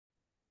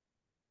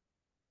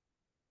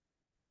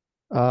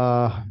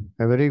A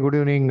very good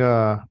evening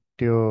to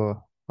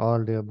you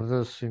all, dear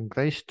brothers in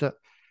Christ.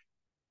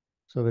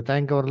 So we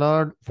thank our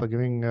Lord for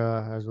giving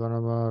us one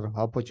more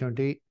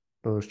opportunity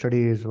to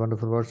study His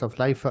wonderful words of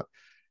life.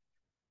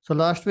 So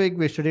last week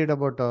we studied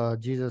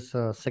about Jesus'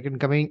 second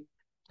coming,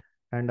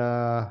 and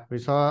we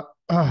saw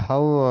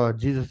how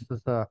Jesus'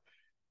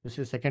 this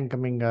is second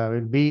coming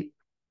will be.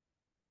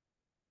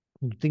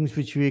 The things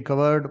which we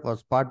covered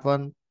was part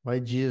one, why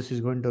Jesus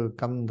is going to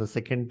come the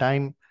second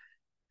time,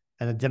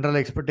 and the general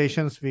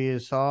expectations we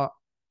saw.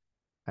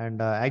 And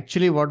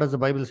actually, what does the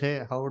Bible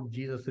say? How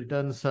Jesus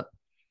returns?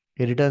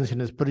 He returns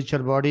in a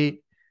spiritual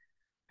body.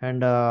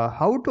 And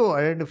how to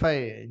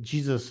identify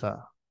Jesus?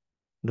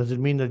 Does it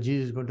mean that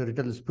Jesus is going to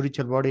return a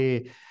spiritual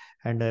body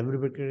and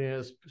everybody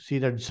can see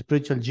that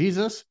spiritual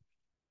Jesus?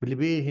 Will he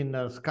be in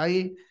the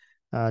sky,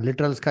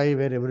 literal sky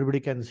where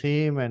everybody can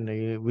see him, and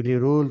will he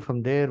rule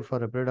from there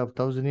for a period of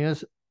 1,000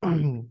 years?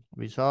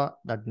 We saw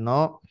that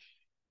no.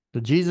 The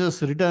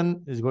Jesus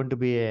return is going to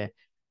be a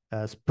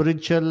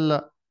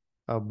spiritual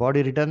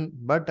body return,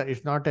 but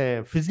it's not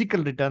a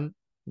physical return.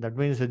 That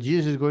means that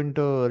Jesus is going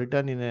to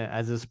return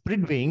as a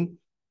spirit being.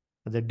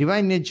 The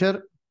divine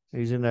nature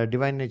is in a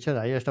divine nature,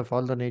 highest of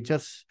all the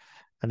natures,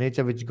 a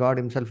nature which God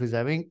Himself is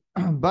having.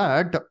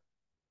 But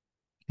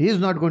He is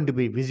not going to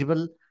be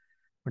visible,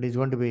 but He's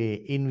going to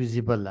be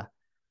invisible.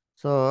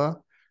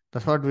 So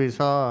that's what we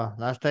saw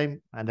last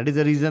time, and that is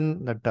the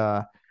reason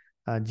that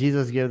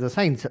Jesus gave the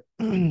signs.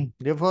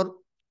 Therefore,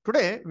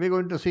 today we're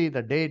going to see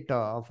the date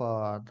of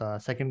the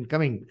second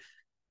coming.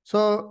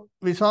 So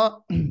we saw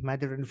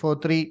Matthew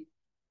 24:3.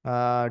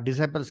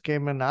 Disciples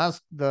came and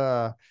asked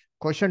the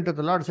question to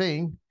the Lord,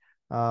 saying,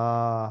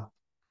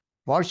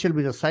 "What shall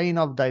be the sign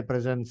of thy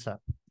presence?"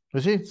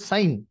 You see,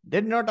 sign.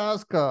 They did not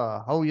ask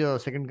how your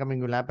second coming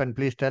will happen.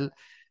 Please tell.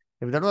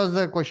 If that was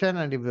the question,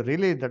 and if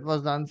really that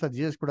was the answer,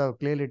 Jesus could have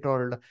clearly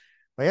told,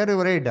 "Why are you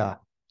worried?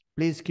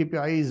 Please keep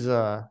your eyes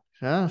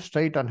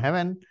straight on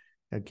heaven.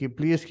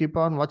 Please keep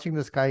on watching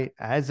the sky.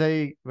 As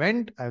I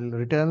went, I will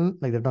return,"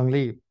 like that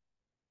only.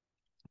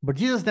 But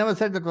Jesus never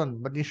said that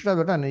one. But instead of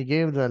that one, He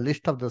gave the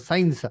list of the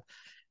signs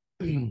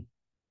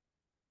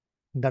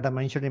that are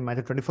mentioned in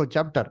Matthew 24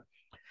 chapter.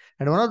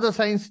 And one of the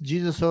signs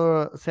Jesus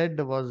said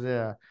was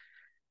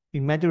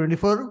in Matthew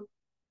 24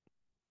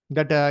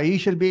 that He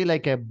shall be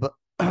like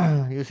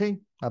you see,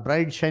 a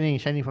bright shining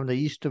from the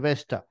east to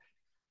west.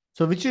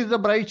 So, which is the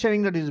bright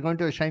shining that is going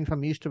to shine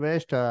from east to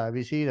west?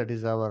 We see that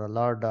is our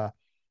Lord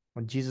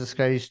Jesus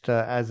Christ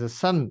as a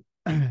sun.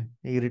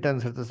 He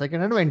returns at the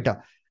second advent.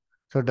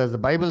 So, does the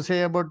Bible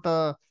say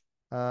about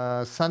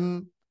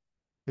sun?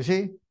 You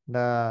see,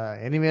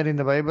 anywhere in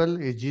the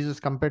Bible, is Jesus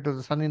compared to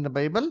the sun in the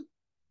Bible?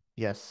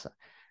 Yes.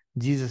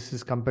 Jesus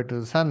is compared to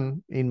the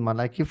sun in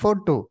Malachi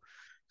 4:2.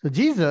 So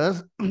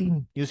Jesus,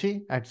 you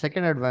see, at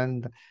second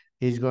advent,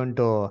 is going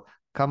to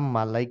come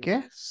like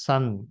a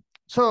sun.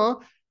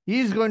 So he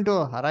is going to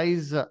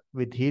arise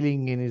with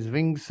healing in his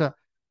wings,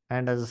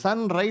 and as the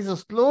sun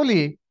rises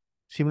slowly,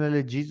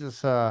 similarly,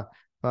 Jesus,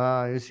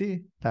 you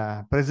see,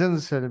 the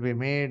presence will be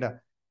made,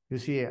 you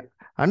see,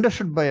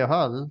 understood by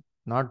all,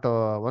 not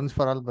once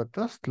for all, but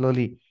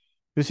slowly.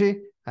 You see,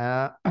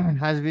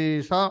 as we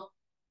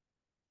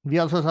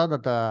also saw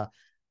that the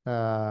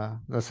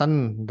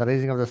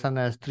rising of the sun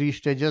has three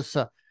stages: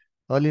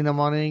 early in the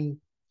morning,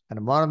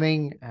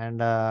 and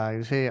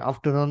you say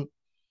afternoon.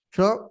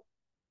 So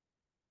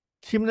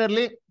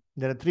similarly,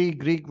 there are three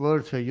Greek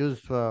words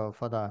used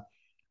for the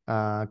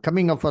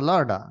coming of a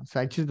Lord.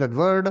 So actually, that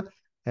word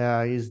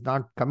is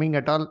not coming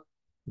at all.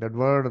 That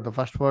word, the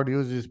first word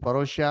used is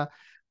parousia.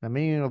 The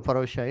meaning of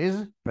parousia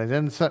is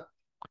presence.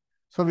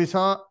 So we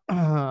saw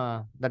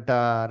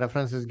that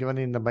reference is given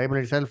in the Bible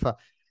itself,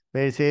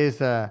 where it says,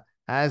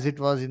 "As it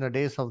was in the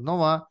days of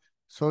Noah,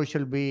 so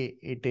shall be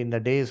it in the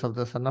days of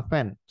the Son of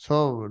Man."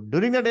 So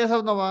during the days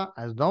of Noah,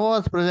 as Noah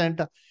was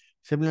present,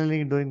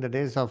 similarly during the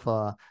days of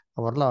our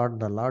Lord,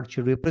 the Lord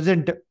should be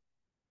present.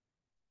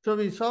 So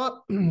we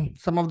saw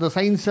some of the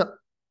signs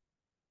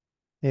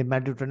in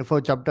Matthew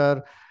 24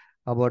 chapter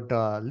about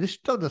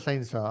list of the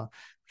signs.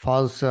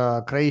 False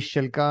Christ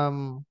shall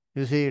come.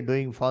 You see,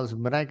 doing false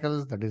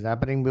miracles that is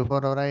happening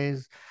before our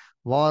eyes.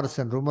 Wars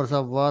and rumors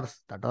of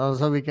wars that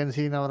also we can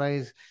see in our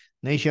eyes.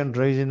 Nation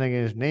rising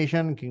against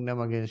nation,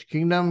 kingdom against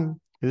kingdom.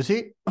 You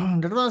see,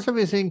 that also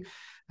we seeing.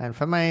 And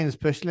famines,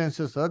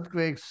 pestilences,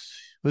 earthquakes.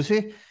 You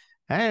see,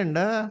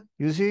 and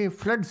you see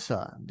floods.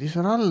 These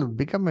are all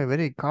become a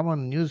very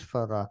common news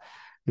for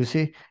you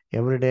see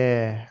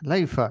everyday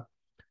life.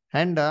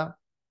 And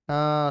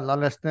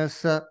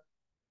lawlessness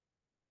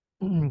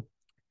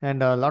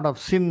and a lot of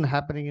sin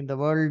happening in the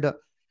world.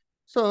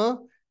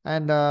 So,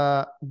 and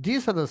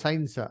these are the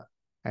signs.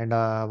 And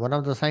one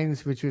of the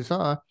signs which we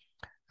saw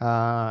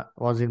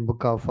was in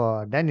book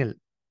of Daniel.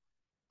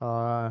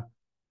 Uh,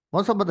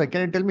 most of the,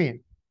 can you tell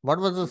me what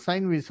was the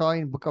sign we saw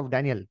in book of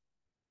Daniel?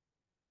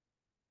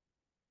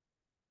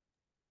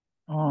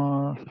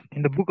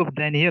 In the book of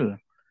Daniel,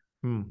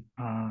 Hmm.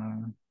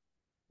 uh,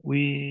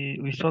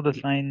 we saw the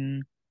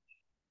sign.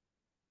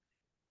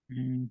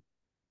 mm,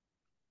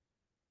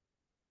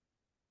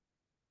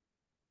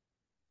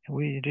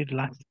 We did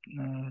last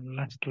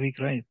week,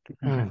 right?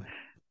 Hmm.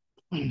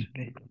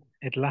 Actually,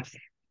 at last.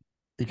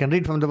 You can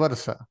read from the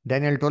verse,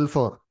 Daniel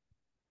 12:4.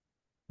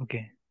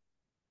 Okay.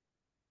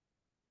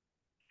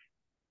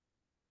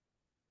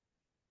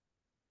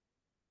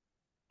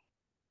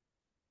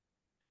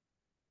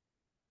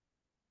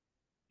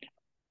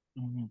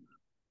 Mhm.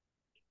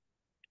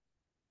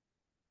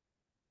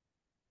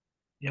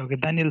 Yeah, okay.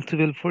 Daniel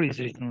 12:4 is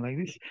written like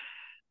this.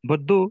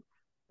 But though,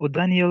 O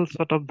Daniel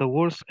sought up the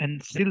words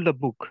and sealed the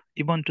book,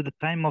 even to the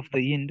time of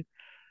the end,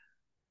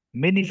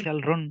 many shall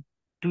run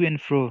to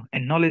and fro,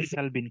 and knowledge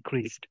shall be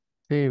increased.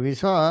 See, we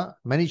saw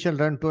many shall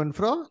run to and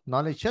fro,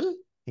 knowledge shall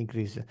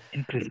increase.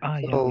 Increase. Ah,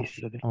 yeah, we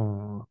So, saw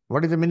that.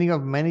 what is the meaning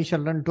of many shall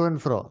run to and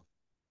fro?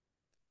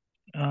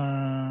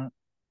 Uh,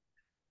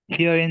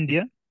 Here in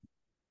India,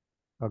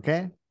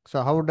 Okay.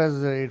 So, how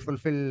does it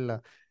fulfill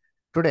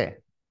today?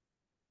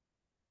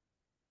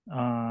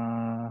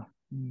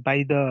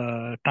 by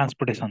the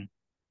transportation.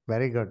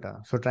 Very good.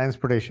 So,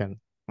 transportation.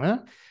 Huh?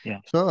 Yeah,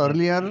 So, yeah.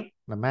 earlier,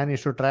 the man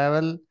used to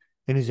travel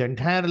in his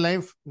entire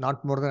life,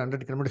 not more than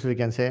 100 kilometers, we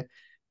can say.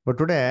 But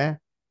today,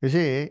 you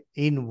see,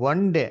 in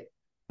one day,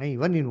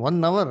 even in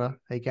 1 hour,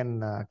 I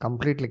can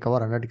completely cover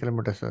 100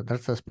 kilometers.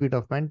 That's the speed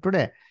of man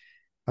today.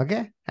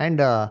 Okay. And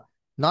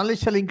knowledge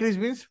shall increase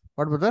means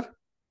what, brother?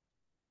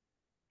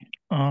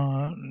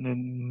 The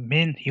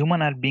main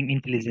human are being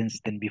intelligence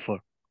than before.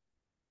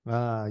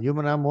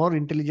 Human are more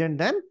intelligent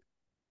than before.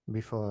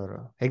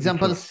 Before.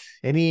 Examples?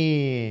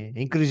 Any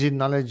increase in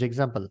knowledge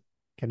example?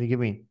 Can you give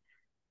me?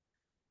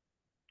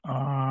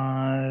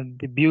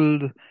 They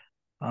build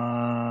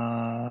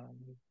uh,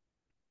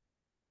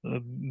 uh,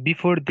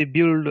 before they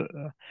build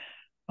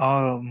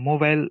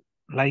mobile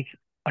like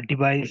a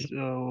device,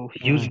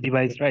 huge Mm,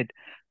 device, right?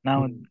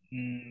 Now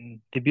mm.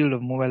 they build a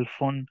mobile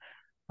phone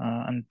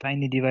and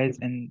tiny device,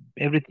 and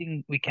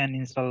everything we can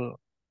install,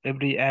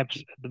 every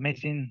apps, the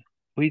machine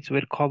which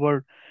were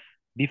covered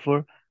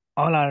before,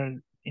 all are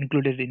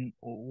included in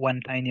one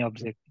tiny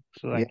object.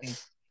 So I think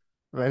Yes.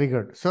 Very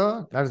good.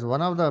 So that's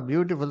one of the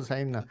beautiful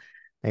sign, the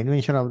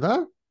invention of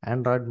the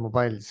Android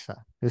mobiles.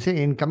 You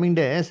see, in coming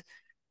days,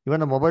 even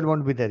the mobile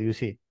won't be there. You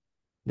see,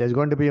 there's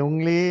going to be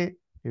only,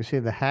 you see,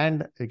 the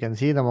hand. You can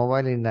see the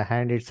mobile in the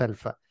hand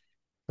itself. So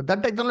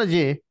that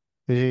technology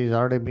is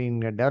already being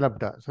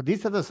developed. So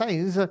these are the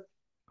signs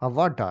of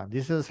what?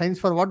 This is signs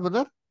for what,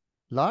 brother?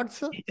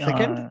 Lord's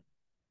second, uh,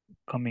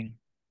 coming.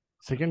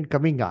 second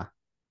coming.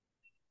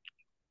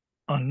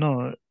 Oh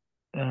no,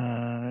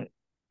 uh,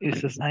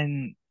 it's a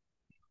sign.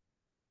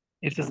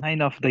 It's a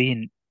sign of the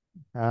end.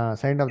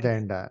 Sign of the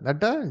Yes. end.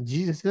 That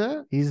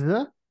Jesus is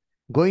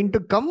going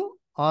to come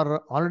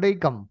or already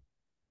come.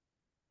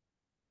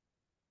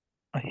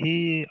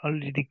 He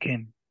already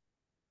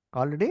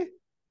Already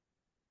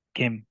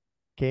came.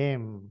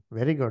 came.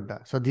 Very good.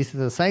 So this is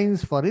the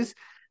signs for his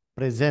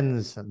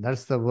presence.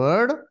 That's the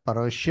word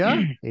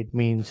parosha. It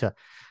means.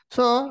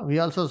 So we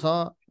also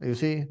saw, you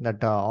see,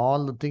 that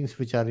all the things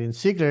which are in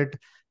secret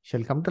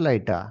shall come to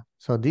light.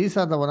 So these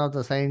are the one of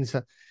the signs.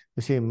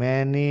 You see,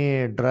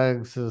 many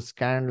drugs,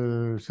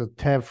 scandals,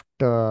 theft,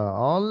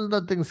 all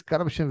the things,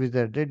 corruption which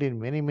they did in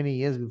many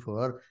years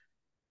before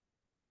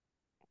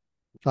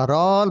are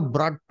all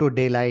brought to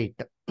daylight.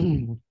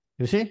 You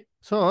see?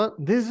 So,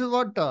 this is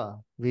what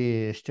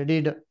we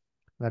studied,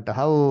 that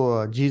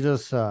how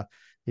Jesus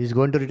is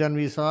going to return,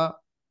 we saw,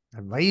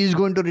 and why he is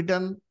going to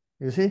return,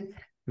 you see,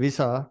 we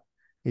saw,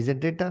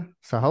 isn't it?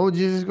 So, how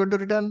Jesus is going to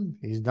return?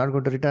 He is not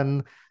going to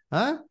return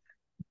uh,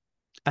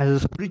 as a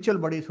spiritual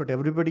body, so that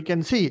everybody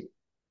can see.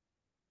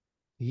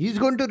 He is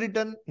going to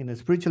return in a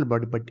spiritual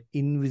body, but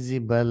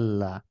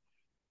invisible.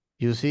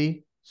 You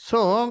see?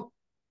 So,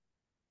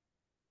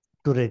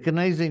 to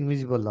recognize the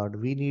invisible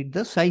Lord, we need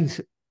the signs.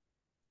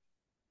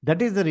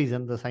 That is the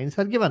reason the signs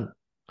are given.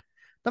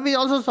 Then we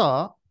also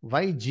saw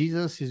why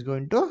Jesus is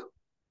going to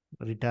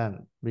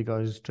return,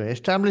 because to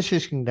establish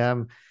his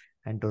kingdom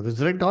and to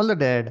resurrect all the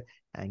dead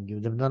and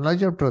give them the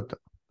knowledge of truth.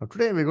 Now,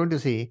 today we're going to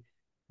see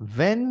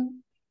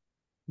when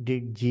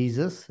did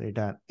Jesus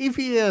return. If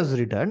he has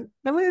returned,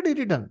 then when did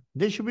he return?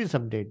 There should be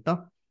some date,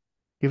 no?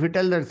 If you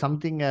tell that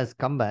something has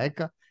come back,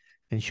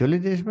 then surely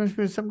there must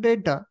be some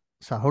data.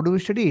 So how do we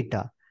study it?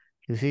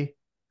 You see,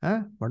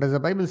 what does the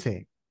Bible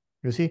say?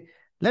 You see,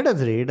 let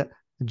us read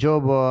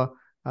Job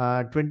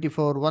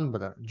 24:1,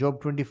 brother.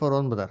 Job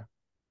 24:1, brother.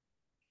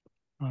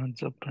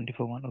 Job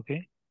 24:1.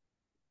 Okay.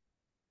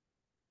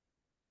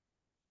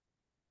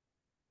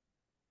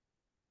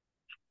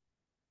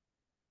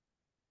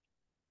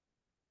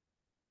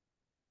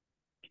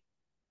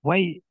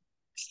 Why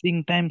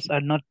seeing times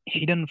are not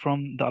hidden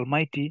from the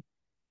Almighty?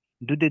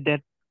 Do they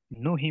that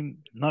know Him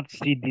not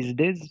see these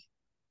days?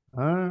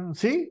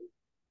 See,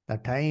 the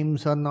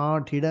times are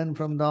not hidden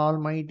from the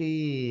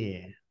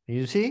Almighty.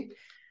 You see,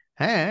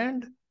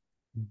 and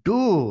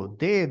do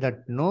they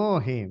that know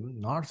him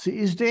not see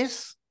his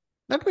days?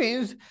 That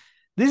means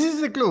this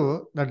is a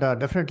clue that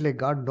definitely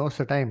God knows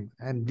the time,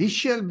 and this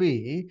shall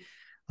be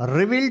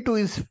revealed to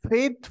his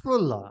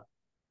faithful.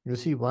 You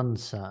see,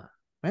 once.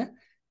 Eh?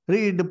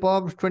 Read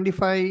Proverbs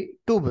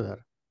 25:2,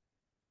 brother.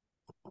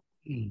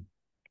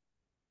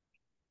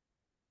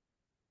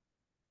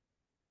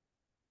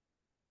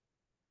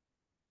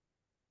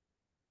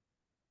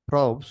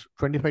 Proverbs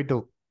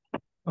 25:2.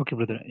 Okay,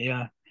 brother.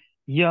 Yeah.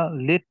 Yeah,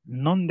 let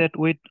none that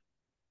wait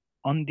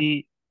on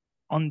thee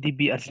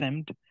be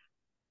ashamed.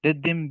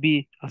 Let them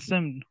be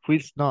ashamed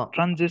which No,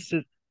 transgress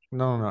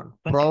no.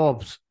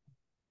 Proverbs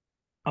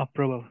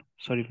approval.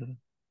 Sorry, brother.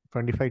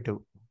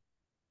 25:2.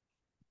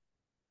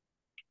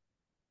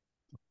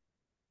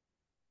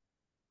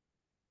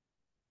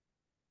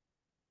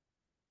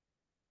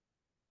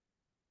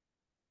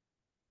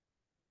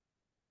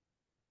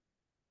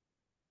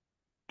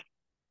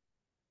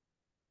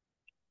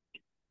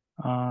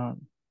 Uh,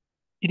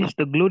 it is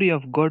the glory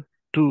of God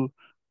to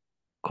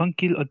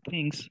conceal a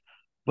things,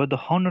 but the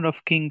honor of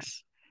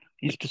kings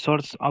is to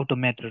source out a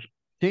matter.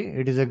 See,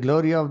 it is a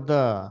glory of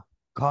the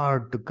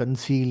God to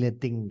conceal a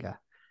thing.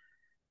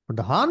 But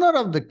the honor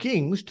of the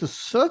kings to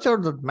search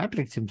out the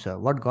matrix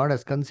himself, what God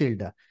has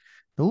concealed.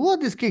 Who are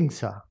these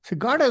kings? See,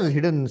 God has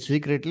hidden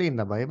secretly in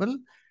the Bible,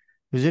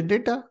 isn't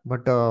it?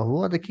 But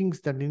who are the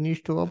kings that he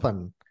needs to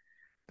open?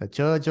 The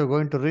church are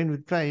going to reign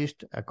with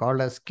Christ are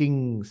called as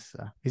kings,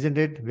 isn't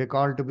it? We're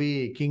called to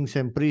be kings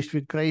and priests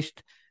with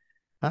Christ.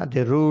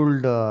 They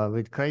ruled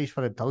with Christ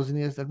for 1,000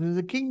 years. That means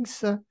the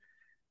kings.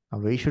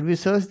 Where should we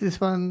search this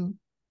one?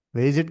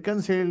 Where is it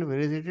concealed? Where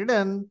is it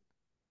hidden?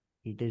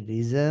 It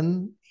is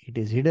hidden. It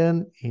is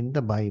hidden in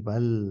the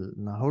Bible.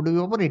 Now, how do we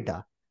open it?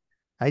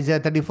 Isaiah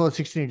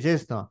 34:16. It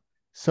says now,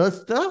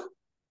 search the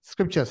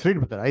scriptures. Read,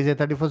 brother. Isaiah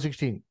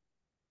 34:16.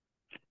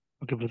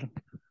 Okay, brother.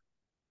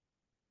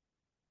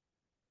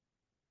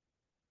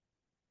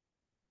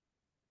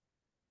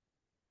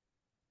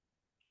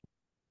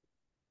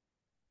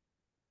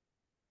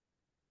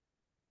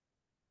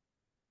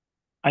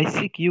 I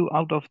seek you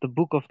out of the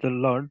book of the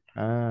Lord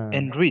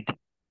and read.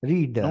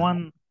 Read. No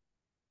one,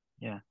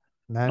 yeah,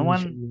 no None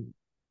one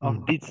shall- of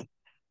mm, these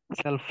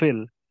shall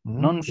fail.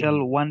 None shall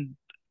mm. want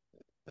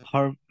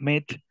her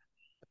mate,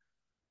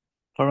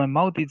 for my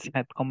mouth is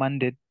hath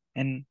commanded,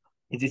 and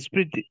his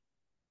spirit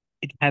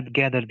it hath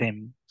gathered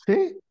them.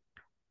 See?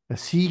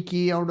 Seek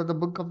ye out of the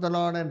book of the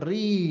Lord and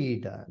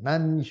read.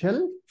 None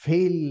shall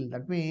fail.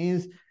 That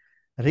means,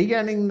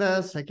 regarding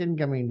the second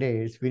coming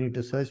days, we need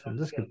to search from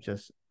the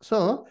scriptures.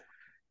 So,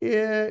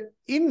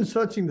 in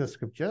searching the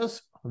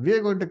scriptures, we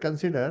are going to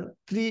consider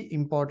three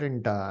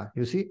important,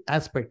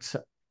 aspects.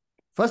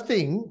 First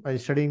thing, by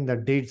studying the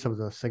dates of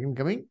the second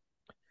coming,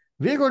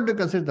 we are going to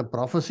consider the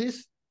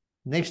prophecies.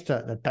 Next,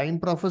 the time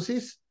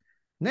prophecies.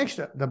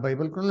 Next, the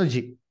Bible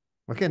chronology.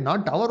 Okay,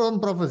 not our own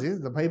prophecies,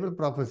 the Bible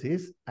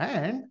prophecies,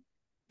 and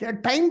there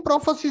are time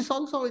prophecies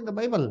also in the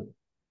Bible.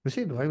 You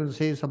see, the Bible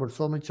says about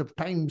so much of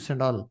times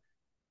and all.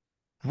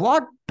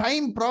 What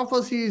time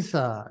prophecies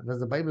does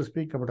the Bible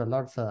speak about a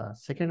lot's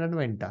second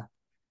advent?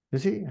 You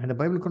see, and the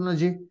Bible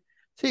chronology.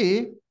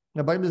 See,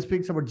 the Bible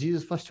speaks about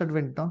Jesus' first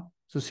advent. No?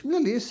 So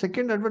similarly,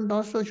 second advent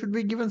also should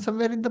be given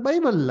somewhere in the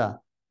Bible.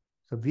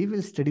 So we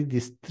will study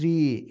these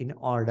three in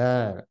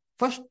order.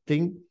 First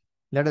thing,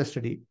 let us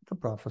study the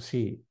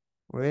prophecy.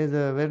 Where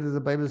does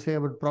the Bible say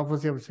about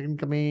prophecy of second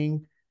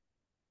coming?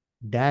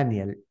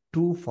 Daniel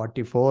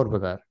 2:44,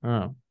 brother.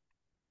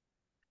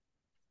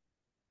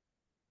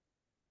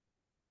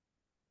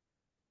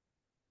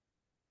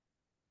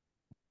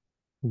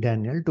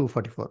 Daniel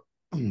 2:44.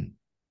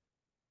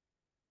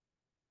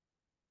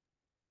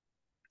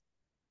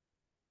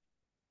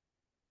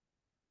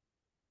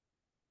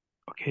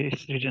 Okay,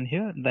 it's written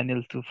here,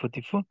 Daniel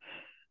 2:44.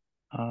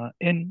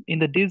 And in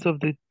the days of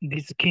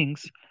these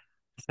kings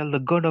shall the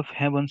God of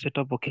heaven set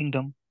up a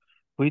kingdom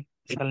which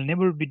shall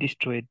never be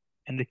destroyed,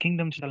 and the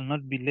kingdom shall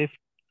not be left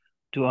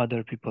to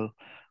other people,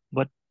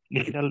 but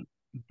it shall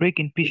break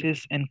in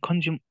pieces and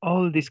consume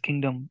all this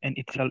kingdom, and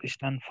it shall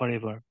stand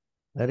forever.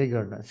 Very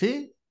good.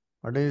 See,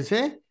 what does it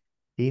say?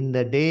 In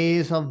the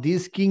days of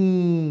this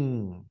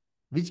king.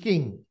 Which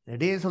king? The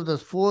days of the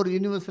four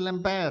universal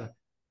empire.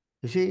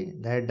 You see,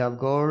 the head of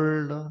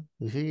gold,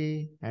 you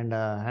see, and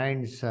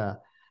hands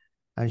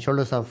and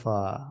shoulders of,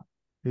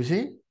 you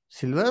see,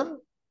 silver,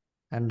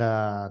 and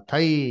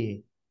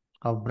thigh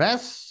of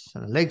brass,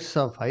 legs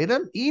of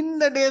iron. In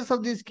the days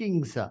of these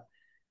kings,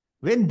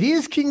 when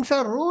these kings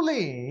are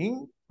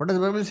ruling, what does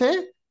the Bible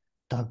say?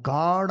 The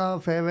God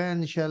of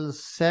heaven shall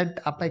set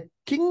up a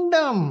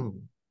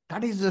kingdom.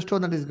 That is the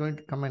stone that is going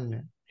to come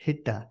and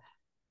hit,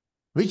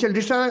 which shall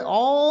destroy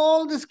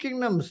all these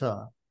kingdoms.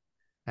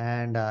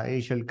 And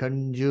it shall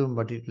consume,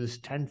 but it will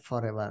stand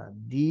forever.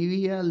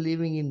 We are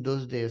living in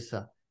those days.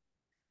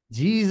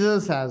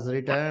 Jesus has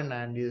returned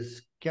and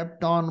is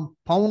kept on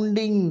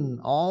pounding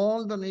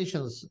all the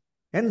nations.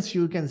 Hence,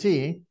 you can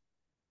see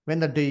when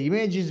the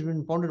image is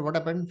been pounded, what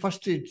happened?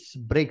 First, it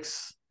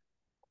breaks.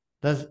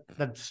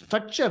 That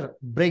structure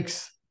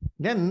breaks.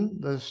 Then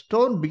the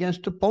stone begins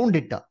to pound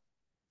it.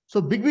 So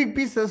big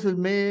pieces will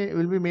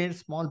be made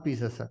small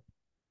pieces.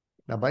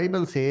 The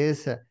Bible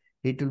says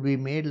it will be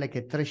made like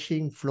a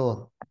threshing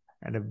floor,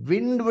 and a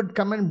wind would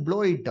come and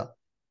blow it.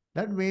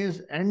 That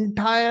means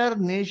entire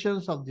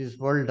nations of this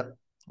world,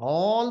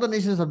 all the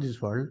nations of this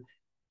world,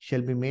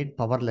 shall be made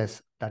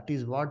powerless. That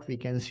is what we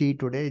can see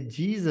today.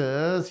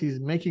 Jesus is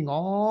making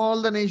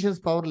all the nations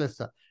powerless.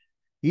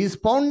 He is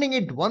pounding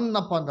it one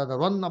upon the other,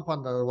 one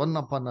upon the other, one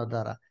upon the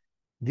other.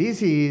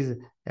 This is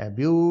a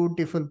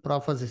beautiful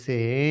prophecy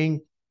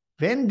saying,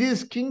 when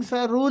these kings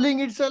are ruling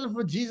itself,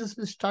 Jesus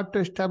will start to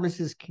establish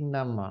his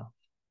kingdom.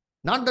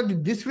 Not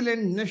that this will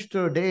end next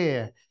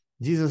day,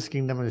 Jesus'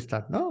 kingdom will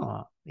start.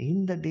 No,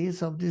 in the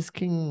days of this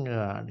king,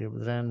 dear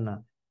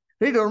brethren.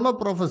 Read one more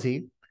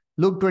prophecy,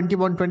 Luke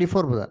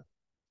 21:24, brother.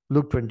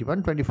 Luke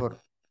 21:24.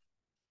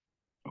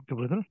 Okay,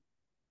 brother.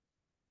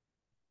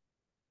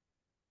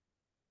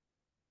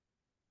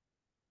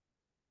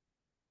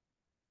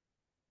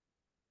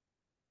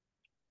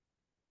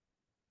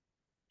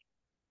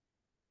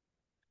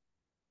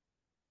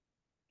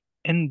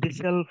 And they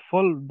shall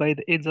fall by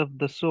the edge of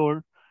the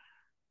sword,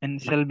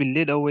 and shall be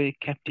led away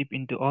captive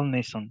into all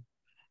nations.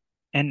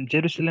 And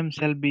Jerusalem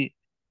shall be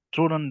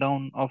trodden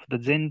down of the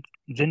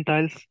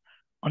Gentiles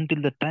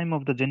until the time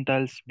of the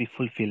Gentiles be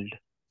fulfilled.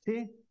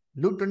 See,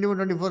 Luke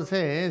 21:24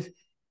 says,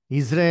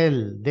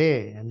 Israel,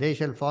 and they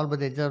shall fall by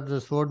the edge of the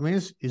sword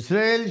means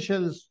Israel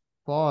shall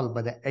fall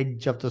by the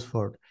edge of the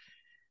sword.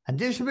 And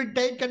they shall be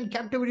taken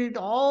captivity to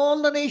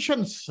all the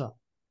nations.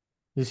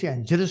 You see,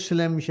 and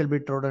Jerusalem shall be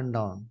trodden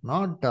down.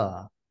 Not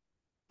the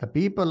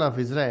people of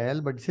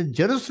Israel, but it says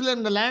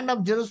Jerusalem, the land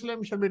of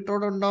Jerusalem shall be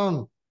trodden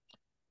down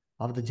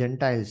of the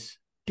Gentiles.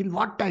 Till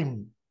what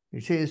time?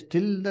 It says,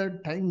 till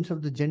the times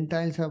of the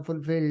Gentiles are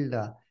fulfilled.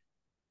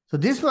 So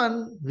this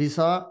one we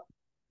saw,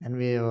 and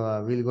we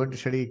will going to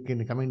study in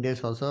the coming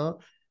days also.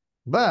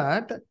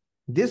 But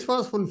this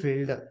was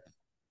fulfilled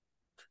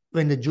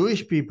when the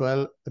Jewish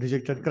people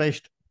rejected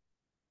Christ.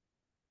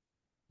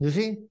 You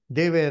see,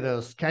 they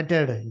were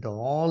scattered into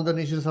all the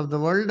nations of the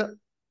world.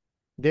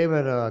 They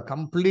were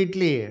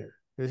completely,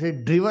 you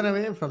see, driven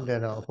away from their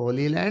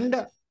holy land.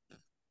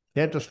 They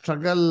had to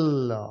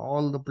struggle.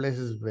 All the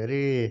places,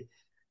 very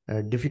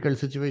difficult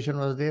situation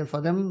was there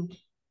for them.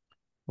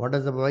 What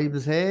does the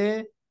Bible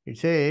say? It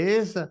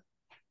says,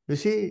 you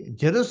see,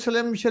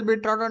 Jerusalem shall be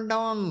trodden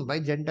down by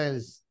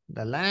Gentiles.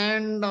 The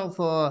land of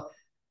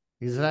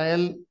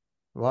Israel,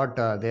 what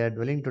they are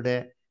dwelling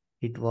today,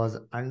 it was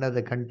under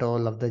the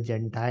control of the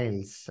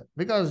Gentiles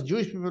because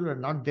Jewish people were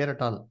not there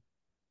at all.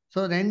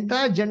 So the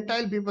entire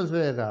Gentile peoples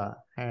were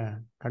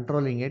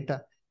controlling it.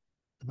 The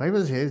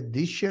Bible says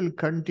this shall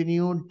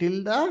continue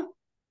till the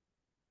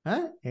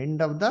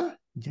end of the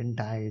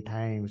Gentile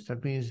times.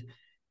 That means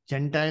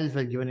Gentiles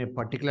were given a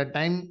particular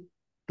time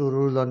to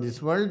rule on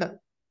this world.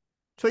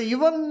 So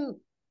even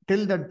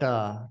till that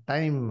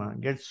time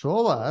gets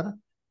over,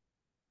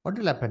 what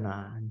will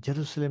happen?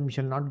 Jerusalem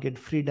shall not get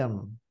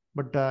freedom.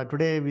 But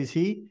today we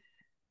see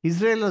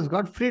Israel has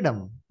got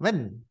freedom.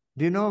 When?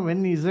 Do you know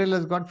when Israel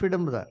has got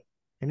freedom, brother?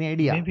 Any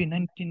idea? Maybe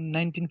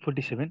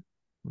 1947.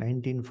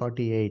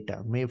 1948,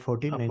 May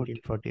 14, 40.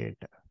 1948.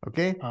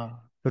 Okay. Uh,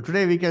 So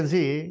today we can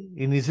see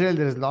in Israel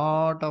there is a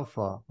lot of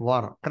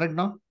war. Correct,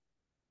 no?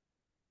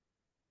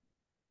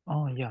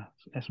 oh, yeah.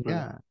 Yes, brother.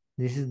 Yeah.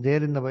 This is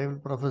there in the Bible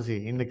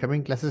prophecy. In the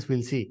coming classes,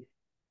 we'll see.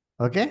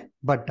 Okay.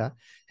 But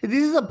see,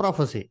 this is a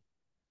prophecy.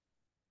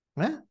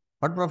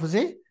 What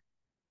prophecy?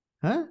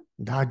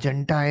 The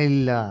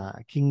Gentile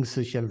kings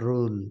shall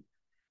rule.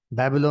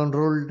 Babylon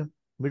ruled,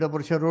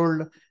 Medo-Persia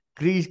ruled,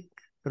 Greece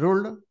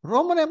ruled,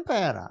 Roman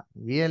Empire.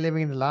 We are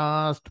living in the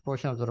last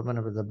portion of the Roman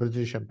Empire, the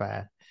British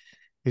Empire.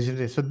 Isn't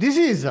it? So this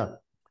is a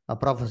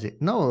prophecy.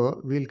 Now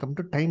we'll come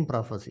to time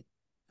prophecy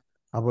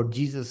about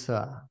Jesus'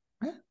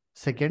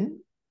 second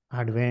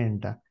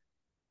advent.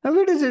 Now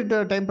where is it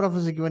time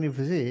prophecy given if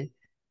you see?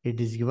 It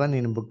is given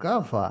in book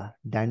of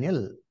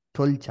Daniel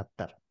 12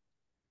 chapter.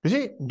 You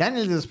see,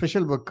 Daniel is a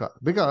special book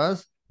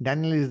because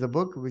Daniel is the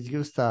book which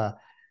gives the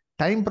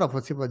time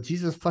prophecy for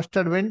Jesus' first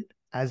advent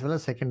as well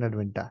as second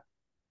advent.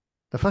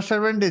 The first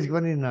advent is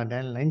given in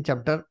Daniel 9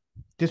 chapter.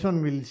 This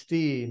one we'll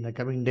see in the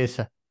coming days.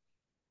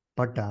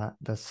 But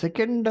the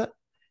second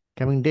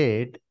coming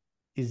date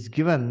is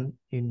given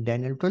in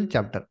Daniel 12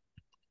 chapter.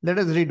 Let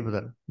us read,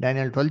 brother.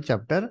 Daniel 12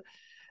 chapter.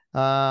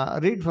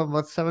 Read from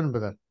verse 7,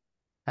 brother.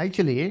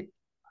 Actually,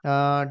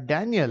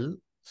 Daniel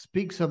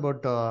speaks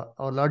about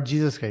our Lord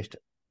Jesus Christ.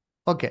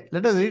 Okay,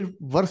 let us read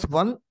verse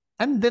 1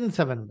 and then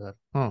 7, brother.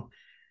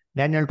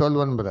 Daniel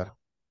 12:1, brother.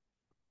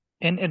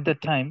 And at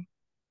that time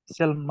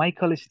shall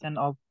Michael stand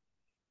up,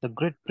 the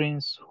great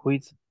prince, who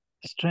is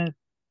strength,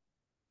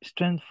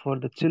 strength for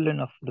the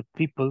children of the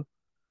people,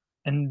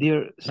 and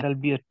there shall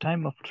be a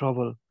time of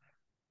trouble,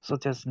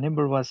 such as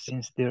never was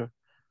since there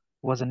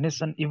was a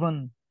nation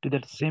even to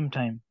that same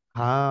time.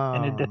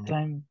 And at that Ah,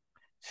 time,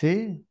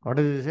 see, what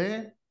does it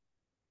say?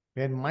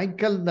 When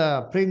Michael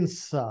the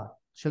prince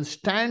shall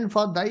stand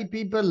for thy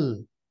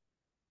people.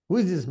 Who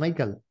is this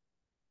Michael?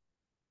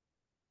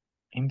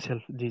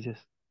 himself, Jesus,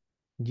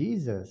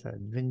 Jesus.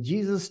 When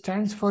Jesus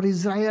stands for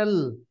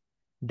Israel,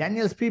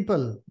 Daniel's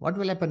people, what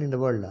will happen in the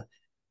world?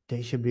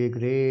 There should be a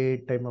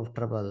great time of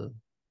trouble,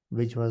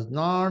 which was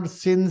not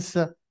since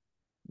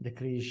the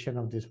creation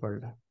of this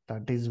world.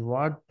 That is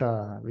what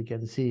we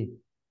can see.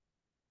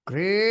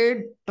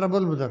 Great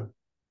trouble, brother.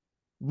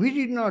 We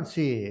did not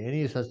see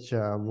any such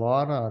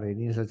war or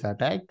any such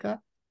attack.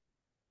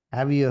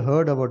 Have you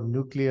heard about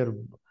nuclear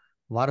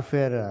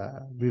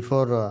warfare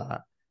before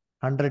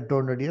 100,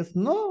 200 years?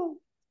 No.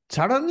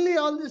 Suddenly,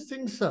 all these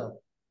things.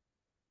 So,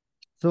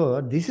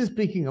 this is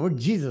speaking about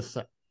Jesus.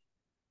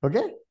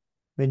 Okay?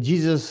 When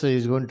Jesus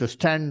is going to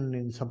stand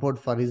in support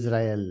for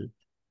Israel.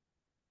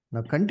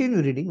 Now,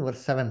 continue reading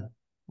verse 7.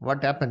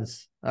 What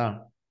happens? And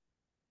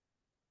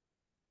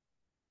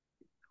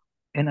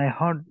I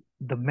heard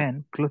the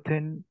man clothed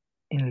in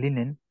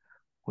linen,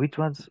 which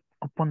was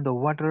upon the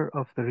water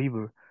of the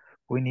river,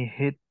 when he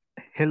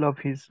held up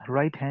his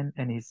right hand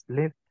and his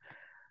left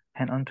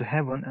hand unto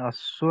heaven,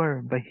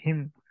 swore by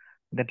him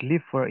that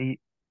live for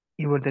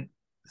ever, that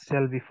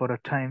shall be for a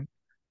time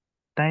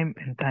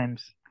and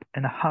times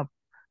and a half,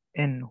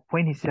 and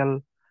when he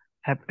shall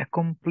have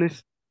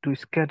accomplished to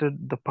scatter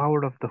the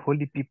power of the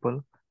holy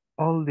people,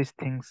 all these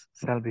things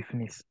shall be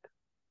finished.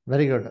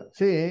 Very good.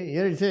 See,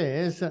 here it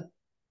says,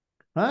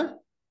 huh?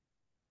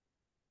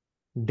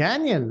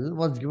 Daniel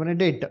was given a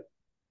date.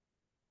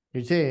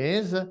 It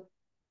says,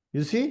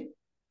 you see,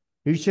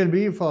 it shall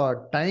be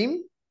for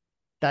time,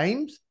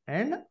 times,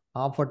 and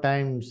half a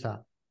times.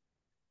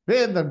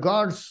 Where the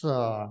God's,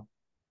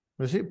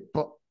 you see,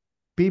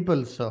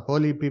 people's,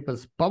 holy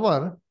people's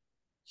power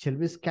shall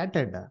be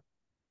scattered.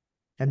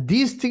 And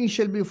these things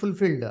shall be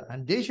fulfilled.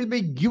 And they shall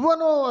be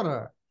given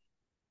over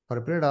for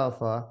a period of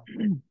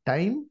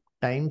time,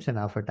 times, and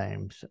half a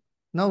times.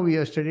 Now we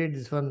have studied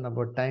this one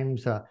about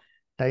times,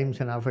 times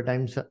and half a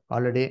times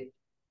already.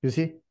 You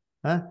see,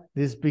 this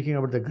is speaking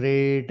about the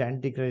great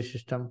Antichrist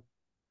system.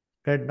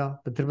 Right now,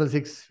 the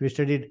 666 we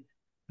studied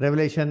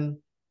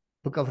Revelation,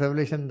 book of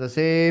Revelation. The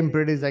same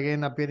period is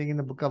again appearing in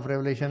the book of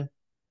Revelation.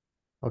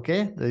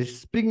 Okay, this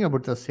is speaking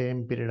about the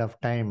same period of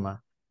time.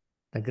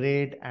 The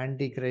great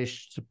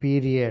Antichrist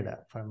period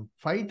from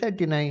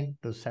 539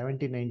 to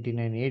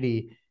 1799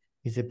 AD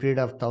is a period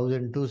of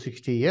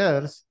 1260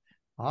 years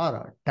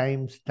or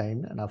times,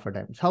 time, and half a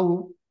times.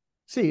 How?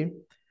 See,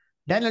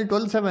 Daniel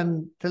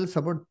 12:7 tells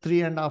about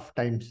 3.5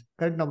 times.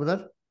 Correct, now,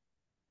 brother?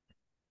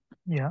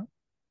 Yeah.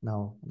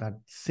 Now, that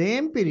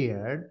same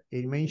period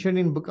is mentioned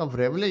in book of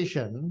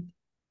Revelation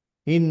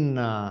in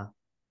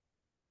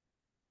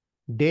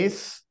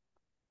days,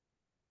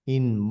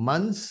 in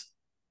months,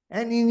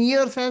 and in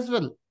years as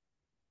well.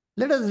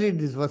 Let us read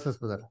these verses,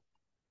 brother.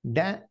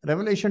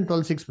 Revelation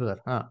 12:6,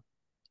 brother.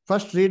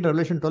 First read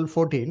Revelation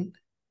 12:14,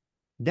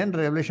 then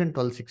Revelation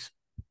 12:6.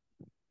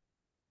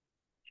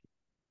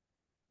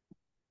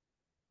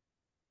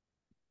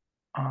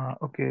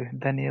 Okay,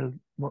 Daniel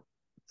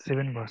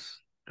 7 verse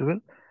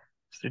 12.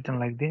 It's written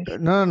like this.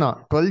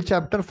 No. 12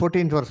 chapter,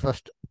 14th verse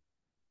first.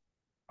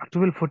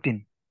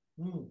 12:14.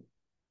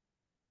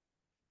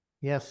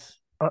 Yes.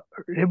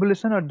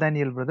 Revelation or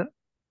Daniel, brother?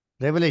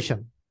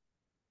 Revelation.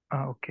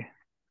 Okay.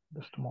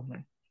 Just a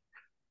moment.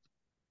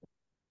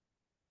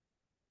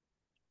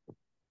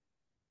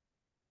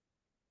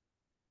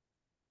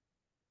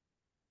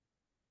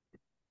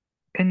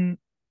 And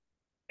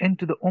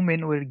to the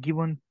woman were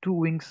given 2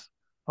 wings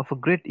of a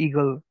great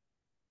eagle,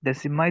 that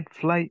she might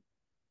fly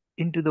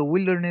into the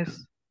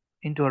wilderness,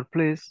 into her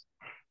place,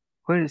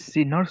 where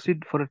she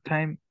nursed for a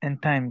time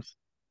and times,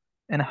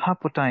 and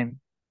half a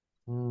time,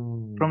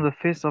 from the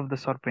face of the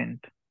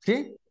serpent.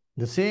 See,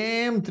 the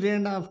same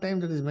 3.5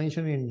 times that is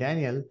mentioned in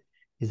Daniel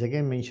is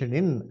again mentioned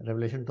in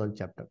Revelation 12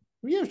 chapter.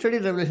 We have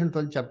studied Revelation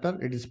 12 chapter.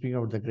 It is speaking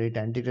about the great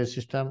Antichrist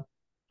system.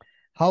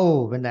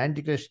 How, when the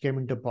Antichrist came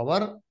into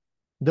power,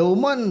 the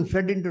woman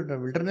fled into the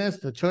wilderness.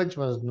 The church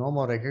was no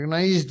more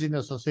recognized in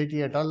the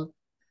society at all.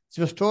 She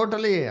was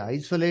totally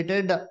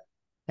isolated.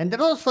 And that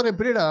was for a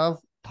period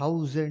of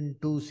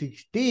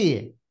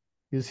 1260.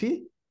 You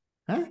see?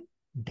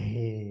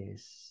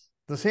 Days.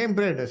 The same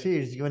period. See,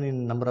 it's given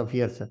in number of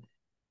years.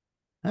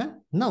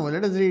 Now,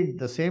 let us read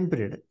the same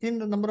period in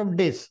the number of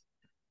days.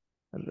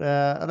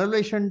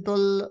 Revelation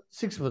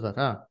 12:6,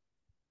 brother.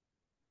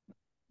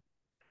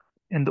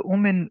 And the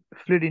woman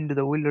fled into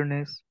the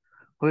wilderness,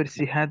 where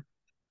she had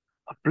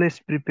a place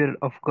prepared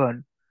of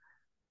God,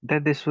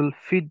 that they should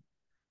feed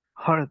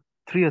her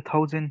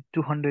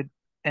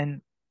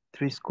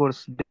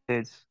 3,260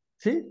 days.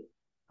 See,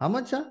 how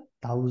much?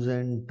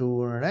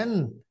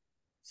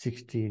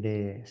 1260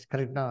 days.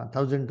 Correct now?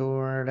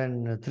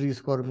 1203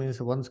 score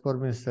means 1 score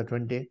means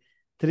 20.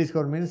 3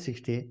 score means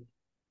 60.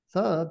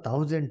 So,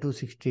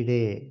 1260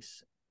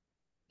 days.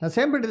 The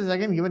same period is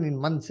again given in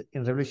months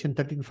in Revelation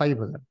 13:5,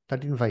 brother.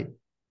 13:5.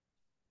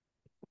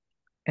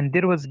 And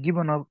there was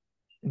given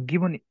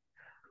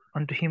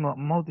unto him a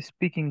mouth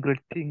speaking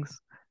great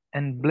things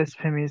and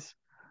blasphemies,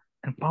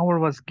 and power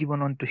was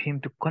given unto him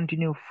to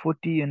continue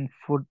 40 and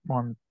 4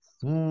 months.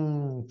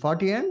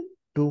 40 and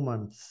 2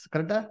 months.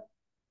 Correct?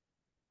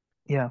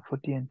 Yeah,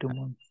 40 and 2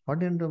 months.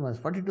 40 and 2 months.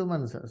 42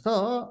 months. So,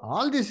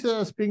 all this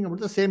speaking about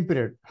the same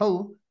period.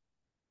 How?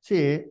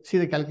 See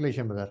the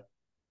calculation, brother.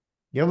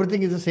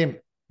 Everything is the same.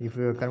 If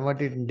you convert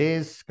it in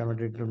days,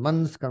 convert it to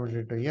months, convert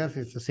it to years,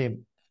 it's the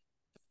same.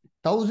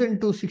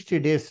 1260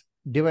 days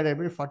divided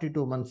by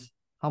 42 months.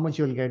 How much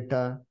you will get?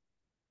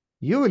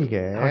 You will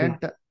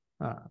get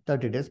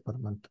 30 days per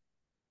month.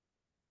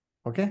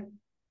 Okay.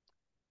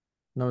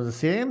 Now the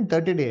same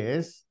 30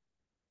 days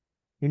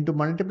into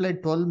multiply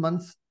 12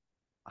 months,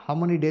 how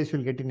many days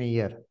you'll get in a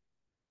year?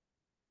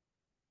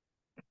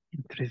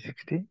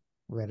 360.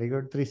 Very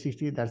good,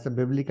 360. That's the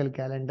biblical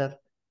calendar.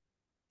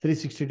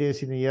 360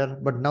 days in a year.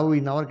 But now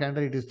in our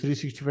calendar, it is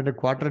 365 and a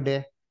quarter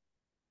day.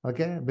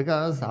 Okay,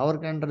 because our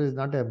calendar is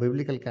not a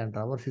biblical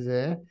calendar. Ours is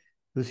a,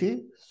 you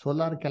see,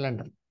 solar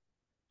calendar.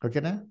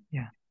 Okay, na?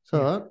 Yeah.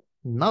 So Yes.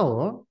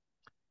 now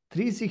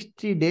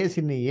 360 days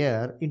in a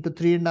year into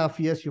 3.5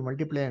 years, you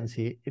multiply and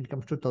see, it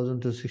comes to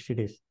 1260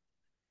 days.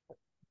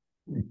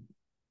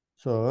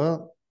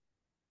 So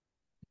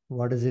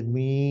what does it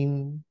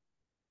mean?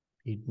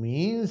 It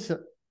means,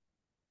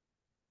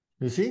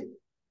 you see,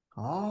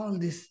 all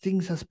these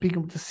things are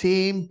speaking of the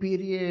same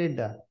period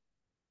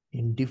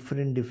in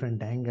different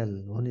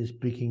angle. One is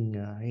speaking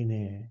in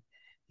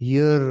a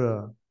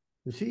year,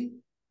 you see,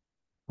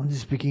 one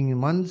is speaking in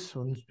months,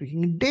 one is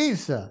speaking in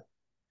days.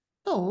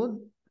 Now,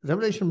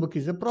 Revelation book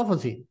is a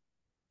prophecy.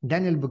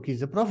 Daniel book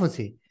is a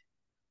prophecy.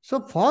 So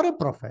for a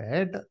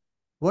prophet,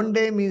 one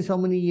day means how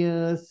many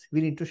years? We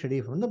need to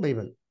study from the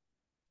Bible.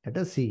 Let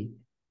us see.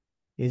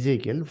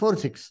 Ezekiel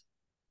 4:6.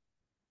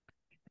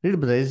 Read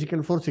brother,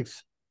 Ezekiel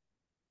 4:6.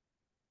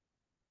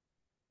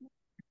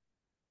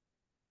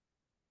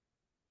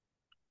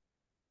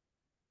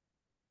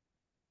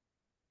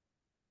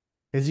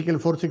 Ezekiel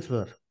 4:6,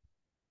 brother.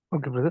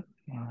 Okay, brother.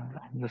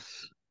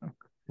 Just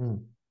Hmm.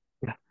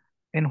 yeah.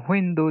 And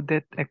when thou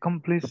that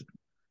accomplish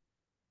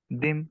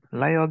them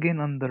lie again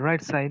on the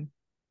right side,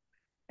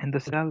 and thou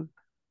shalt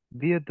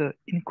bear the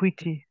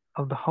iniquity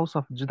of the house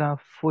of Judah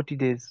 40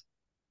 days.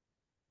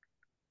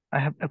 I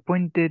have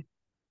appointed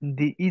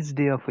thee each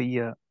day of a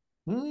year.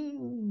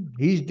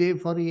 Each day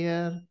for a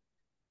year.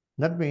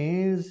 That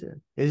means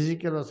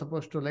Ezekiel was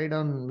supposed to lie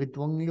down with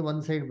only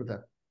one side,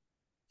 brother.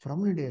 For how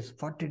many days?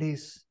 40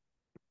 days.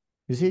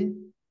 You see?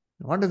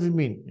 What does it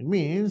mean? It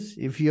means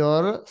if you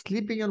are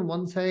sleeping on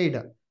one side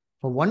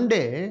for one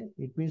day,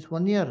 it means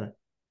 1 year.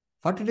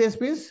 40 days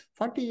means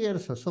 40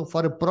 years. So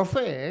for a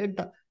prophet,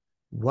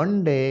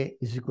 one day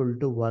is equal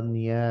to 1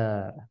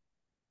 year.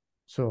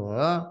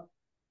 So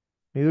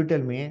you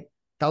tell me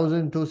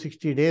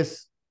 1260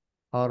 days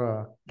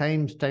or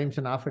times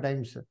and half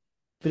times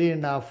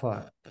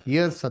 3.5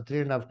 years or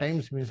 3.5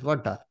 times means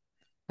what?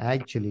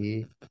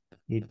 Actually,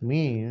 it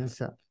means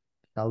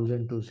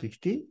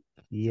 1260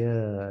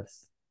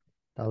 years.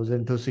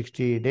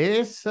 1260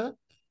 days.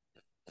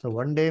 So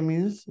one day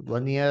means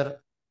 1 year.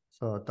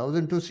 So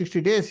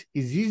 1260 days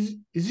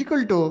is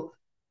equal to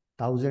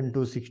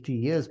 1260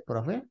 years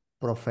prophet.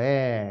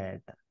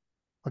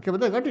 Okay,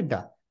 but I got it.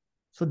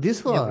 So this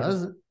Yeah, brother.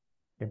 was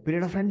a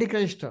period of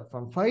Antichrist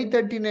from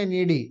 539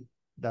 AD,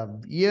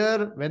 the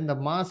year when the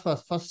mass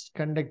was first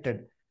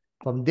conducted.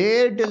 From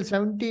there till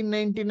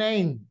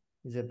 1799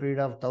 is a period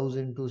of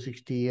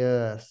 1260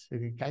 years. You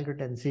can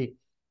calculate and see.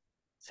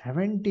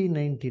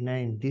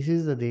 1799. This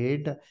is the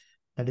date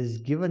that is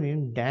given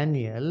in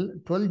Daniel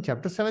 12,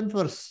 chapter 7th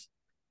verse.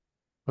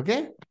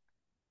 Okay?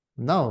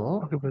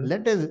 Now, Okay, brother.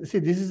 let us see.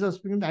 This is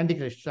speaking of the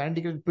Antichrist. So,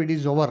 Antichrist period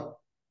is over.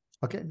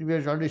 Okay? We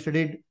have already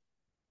studied.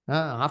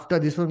 After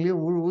this only,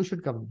 who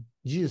should come?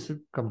 Jesus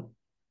should come.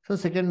 So,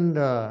 second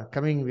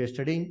coming, we are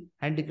studying.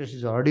 Antichrist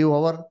is already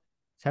over.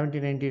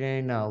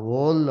 1799,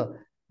 whole,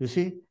 you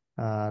see,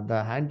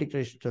 the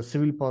Antichrist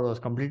civil power was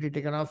completely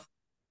taken off.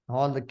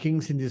 All the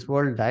kings in this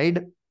world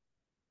died.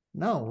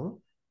 Now,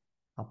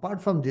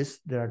 apart from this,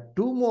 there are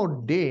two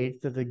more dates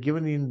that are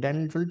given in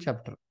Daniel 12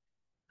 chapter.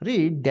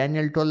 Read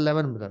Daniel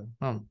 12:11, brother.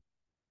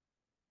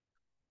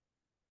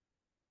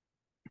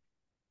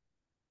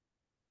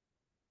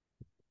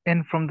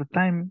 And from the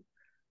time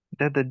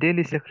that the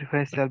daily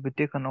sacrifice shall be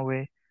taken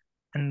away,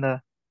 and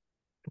the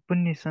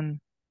abomination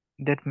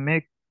that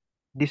make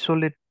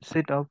desolate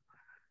set up,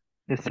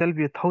 there shall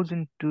be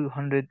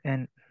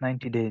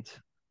 1290 days.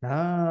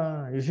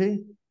 You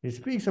see, it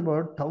speaks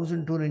about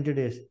 1290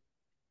 days.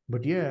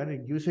 But here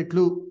it gives a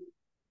clue.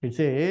 It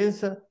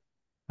says,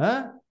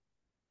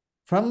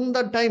 from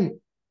the time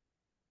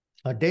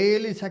a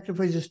daily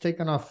sacrifice is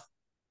taken off,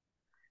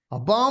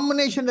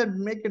 abomination that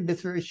make a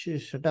desolation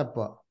set up,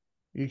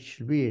 it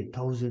should be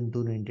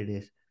 1290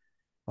 days.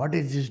 What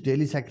is this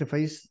daily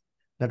sacrifice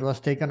that was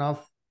taken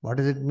off? What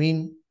does it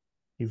mean?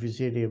 If you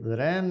see it,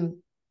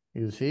 brethren,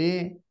 you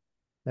see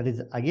that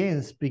is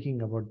again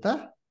speaking about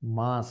the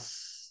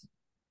mass.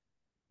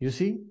 You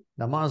see,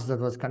 the mass that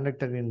was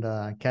conducted in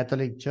the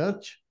Catholic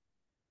Church,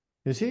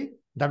 you see,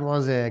 that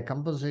was a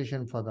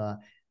compensation for the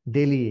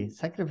daily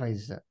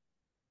sacrifice.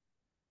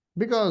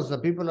 Because the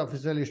people of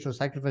Israel used to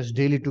sacrifice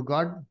daily to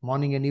God,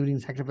 morning and evening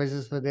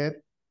sacrifices were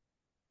there.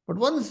 But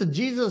once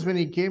Jesus, when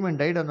he came and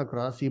died on the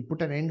cross, he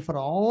put an end for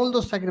all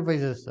those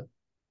sacrifices.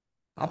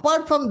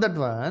 Apart from that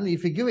one,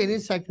 if you give any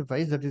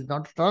sacrifice, that is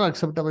not at all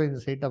acceptable in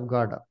the sight of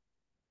God.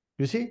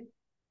 You see?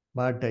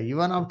 But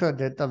even after the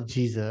death of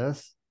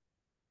Jesus,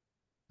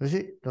 you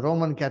see, the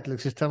Roman Catholic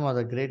system or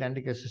the great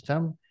Antichrist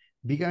system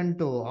began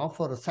to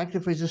offer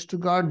sacrifices to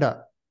God.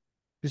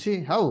 You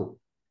see how?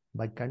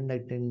 by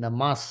conducting the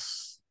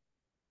mass.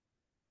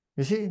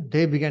 You see,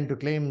 they began to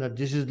claim that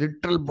this is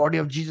literal body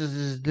of Jesus, this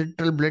is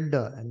literal blood,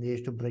 and they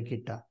used to break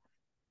it,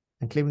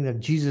 and claiming that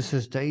Jesus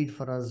has died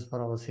for us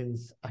for our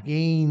sins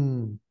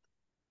again.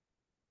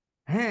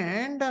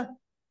 And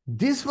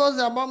this was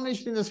the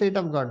abomination in the sight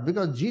of God,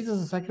 because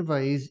Jesus'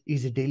 sacrifice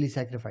is a daily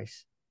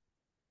sacrifice.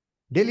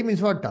 Daily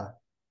means what?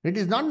 It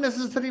is not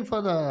necessary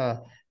for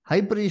the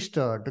high priest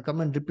to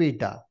come and repeat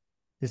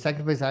the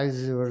sacrifice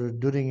as were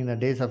during in the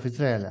days of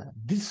Israel.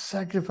 This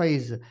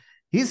sacrifice,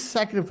 his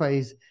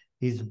sacrifice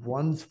is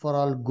once for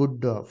all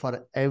good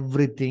for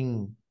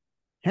everything.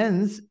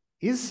 Hence,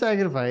 his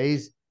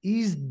sacrifice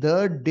is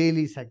the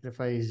daily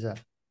sacrifice,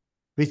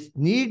 which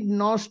need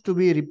not to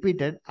be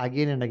repeated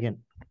again and again.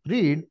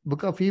 Read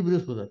Book of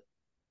Hebrews, brother.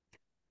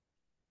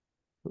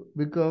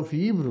 Book of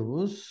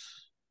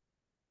Hebrews,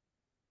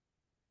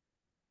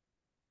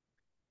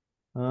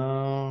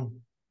 9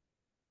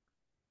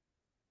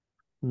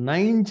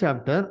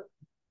 chapter,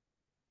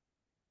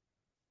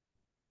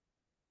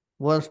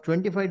 verse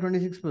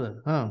 25-26,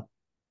 brother.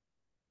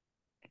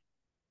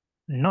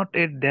 Not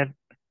yet that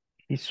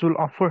he should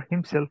offer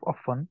himself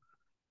often,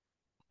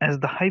 as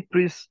the high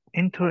priest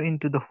enter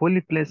into the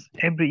holy place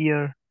every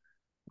year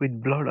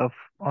with blood of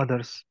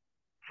others.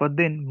 For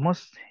then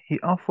must he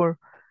offer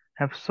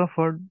have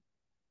suffered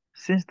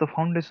since the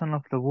foundation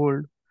of the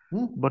world.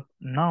 Hmm? But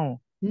now,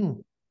 Hmm.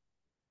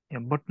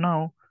 but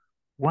now,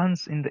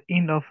 once in the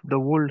end of the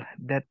world,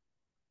 that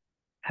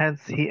has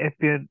he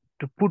appeared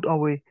to put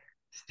away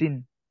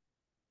sin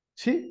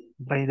See?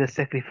 by the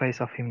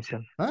sacrifice of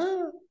himself.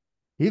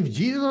 If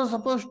Jesus was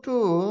supposed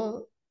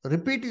to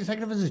repeat his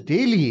sacrifices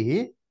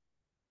daily,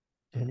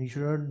 then he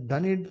should have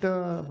done it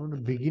from the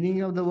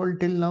beginning of the world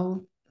till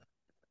now.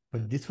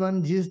 But this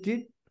one Jesus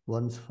did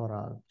once for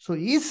all. So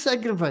his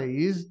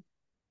sacrifice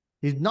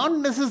is not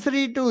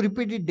necessary to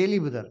repeat it daily,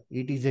 brother.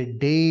 It is a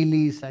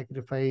daily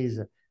sacrifice.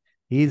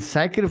 His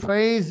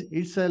sacrifice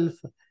itself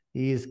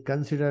is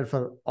considered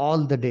for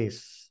all the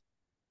days.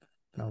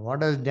 Now, what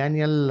does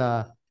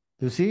Daniel,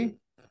 you see,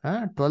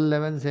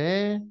 12:11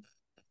 say?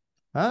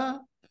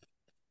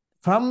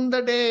 From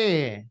the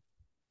day,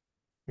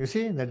 you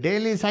see, the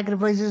daily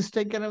sacrifice is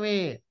taken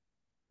away.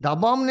 The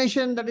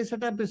abomination that is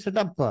set up is set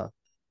up.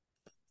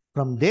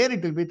 From there,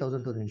 it will be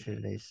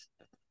 1,200 days.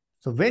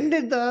 So, when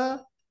did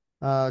the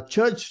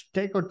church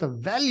take out the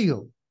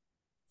value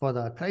for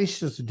the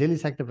Christ's daily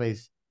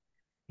sacrifice?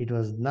 It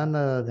was none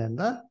other than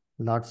the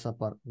Lord's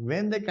Supper.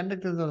 When they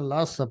conducted the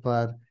Lord's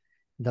Supper,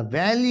 the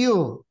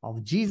value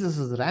of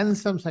Jesus'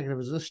 ransom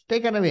sacrifice was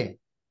taken away.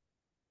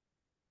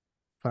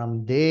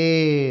 From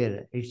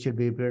there, it should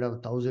be a period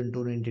of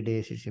 1,290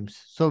 days, it seems.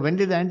 So, when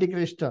did the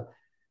Antichrist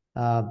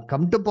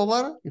come to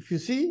power, if you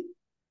see?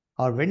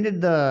 Or when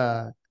did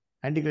the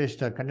Antichrist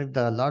conduct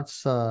the Lord's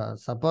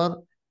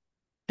Supper,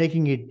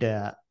 taking it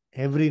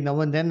every now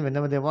and then,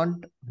 whenever they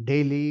want,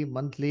 daily,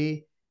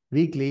 monthly,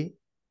 weekly?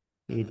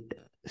 It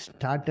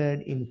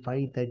started in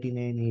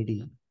 539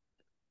 AD.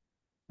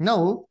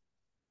 Now,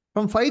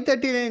 from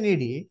 539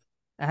 AD,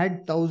 I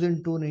had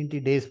 1,290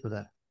 days,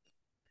 brother.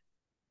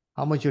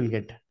 How much you'll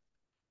get?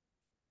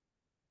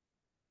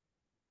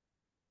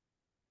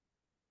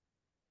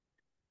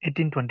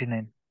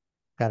 1829.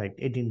 Correct,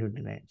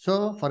 1829.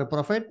 So, for a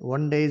prophet,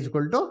 1 day is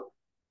equal to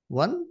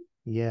 1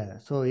 year.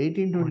 So,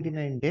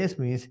 1829 days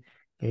means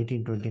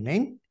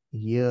 1829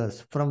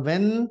 years. From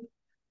when?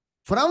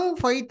 From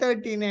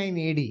 539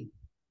 AD.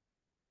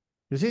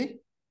 You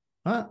see?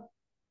 From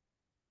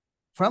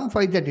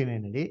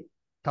 539 AD,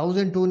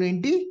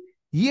 1,290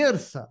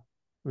 years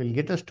will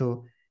get us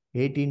to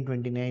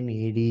 1829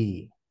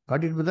 AD.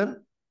 Got it,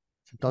 brother?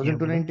 So, Yeah,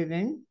 brother.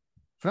 1,299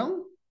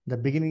 from the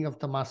beginning of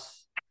the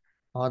mass,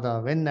 or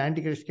when the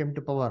Antichrist came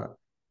to power.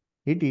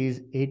 It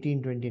is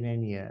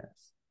 1829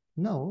 years.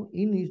 Now,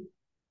 in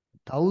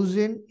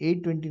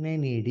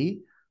 1829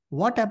 AD,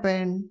 what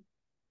happened?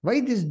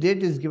 Why this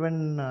date is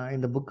given in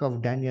the book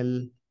of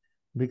Daniel?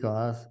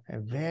 Because a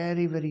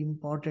very, very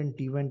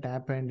important event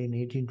happened in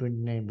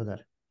 1829,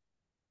 brother.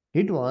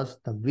 It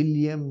was the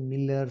William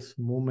Miller's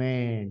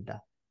movement.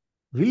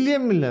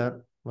 William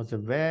Miller was a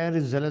very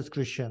zealous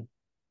Christian.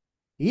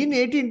 In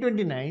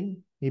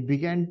 1829, he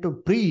began to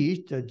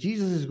preach that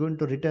Jesus is going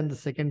to return the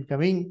second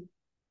coming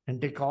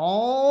and take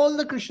all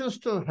the Christians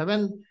to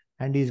heaven,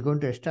 and he is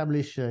going to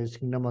establish his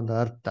kingdom on the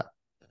earth.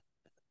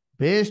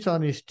 Based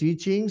on his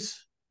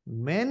teachings,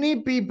 many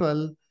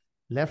people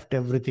left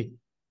everything.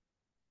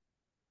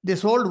 They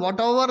sold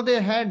whatever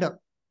they had,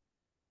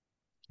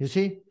 you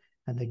see,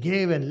 and they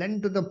gave and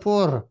lent to the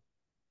poor.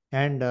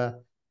 And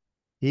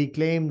he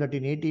claimed that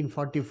in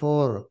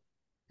 1844,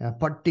 a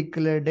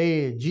particular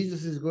day,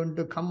 Jesus is going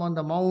to come on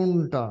the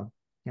mount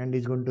and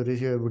he's going to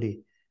receive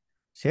everybody.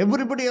 So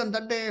everybody on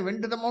that day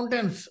went to the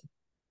mountains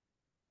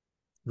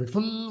with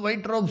full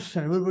white robes,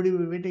 and everybody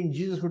was waiting.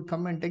 Jesus would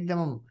come and take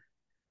them.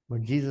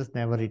 But Jesus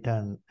never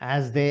returned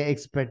as they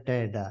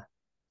expected.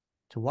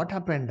 So what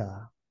happened?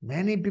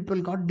 Many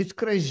people got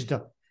discouraged.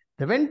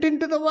 They went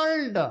into the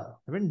world.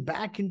 They went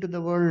back into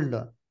the world.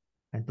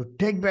 and to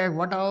take back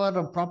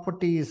whatever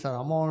properties or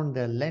amount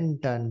they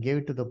lent and gave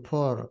it to the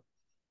poor.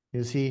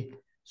 You see,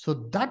 so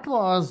that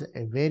was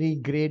a very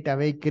great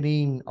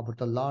awakening about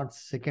the Lord's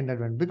second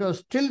advent,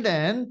 because till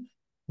then,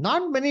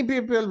 not many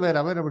people were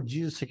aware about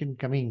Jesus' second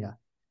coming.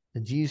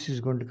 Jesus is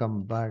going to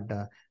come, but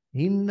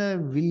in the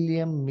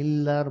William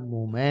Miller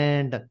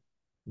movement,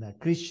 the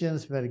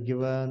Christians were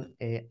given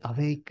a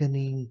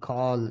awakening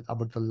call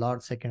about the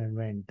Lord's second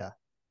advent.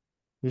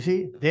 You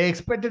see, they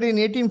expected in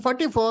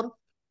 1844.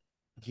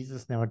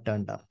 Jesus never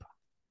turned up.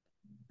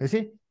 You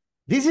see,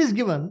 this is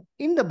given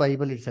in the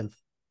Bible itself,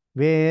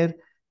 where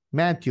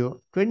Matthew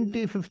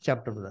 25th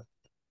chapter, brother.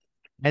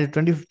 And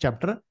 25th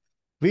chapter,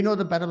 we know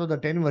the parable of the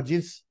 10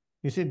 virgins.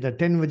 You see, the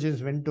 10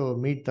 virgins went to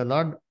meet the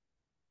Lord.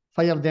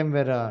 5 of them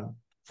were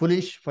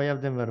foolish, 5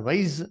 of them were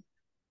wise.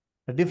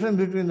 The difference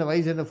between the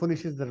wise and the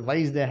foolish is the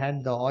wise, they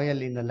had the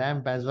oil in the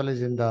lamp as well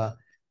as in the,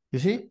 you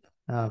see,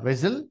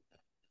 vessel.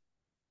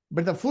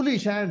 But the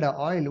foolish had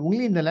oil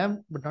only in the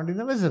lamp, but not in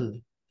the vessel.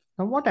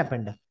 Now, what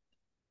happened?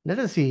 Let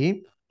us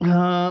see.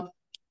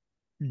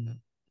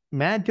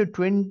 Matthew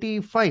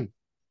 25,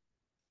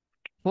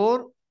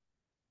 4,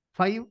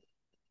 5,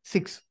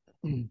 6.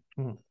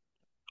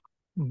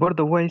 But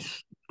the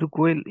wise took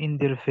oil in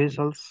their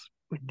vessels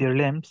with their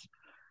lamps,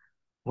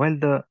 while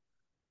the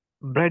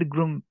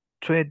bridegroom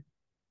trade,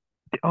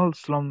 they all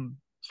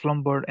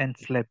slumbered and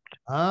slept.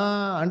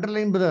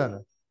 Underline,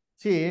 brother.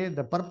 See,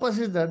 the purpose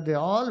is that they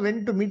all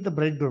went to meet the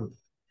bridegroom.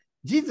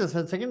 Jesus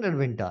had second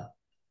advent.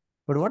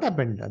 But what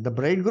happened? The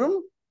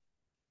bridegroom?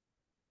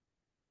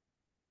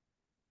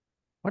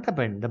 What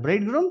happened? The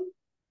bridegroom?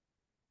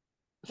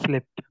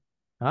 Slept.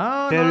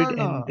 No, Tarried, and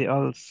no. they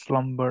all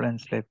slumbered and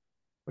slept.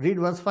 Read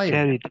verse 5.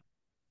 Tarried.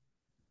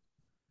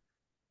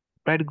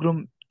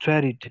 Bridegroom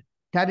tarried.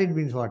 Tarried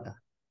means what?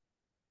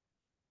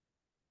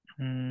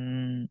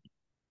 Mm,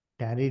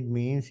 Tarried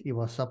means he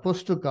was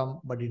supposed to come,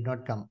 but did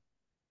not come.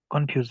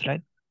 confused,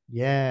 right?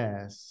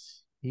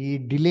 Yes. He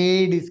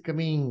delayed his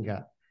coming.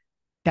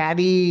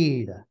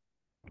 Tarried.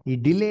 He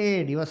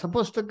delayed. He was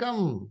supposed to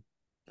come.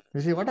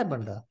 You see what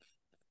happened?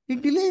 He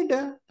delayed.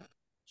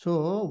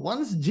 So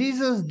once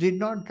Jesus did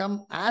not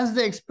come as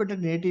they expected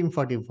in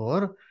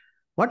 1844,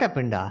 what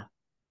happened?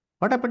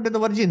 What happened to the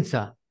virgins?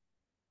 Huh?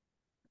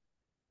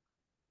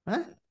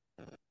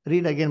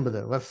 Read again,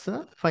 brother. Verse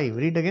 5.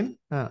 Read again.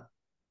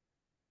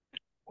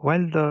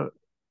 While the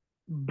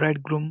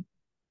bridegroom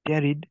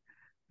tarried,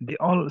 they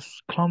all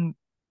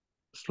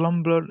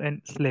slumbered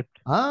and slept.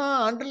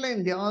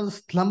 Underline. They all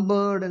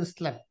slumbered and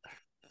slept.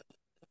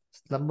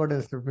 Slumbered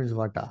and slept means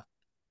what?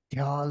 They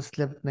all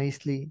slept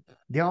nicely.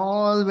 They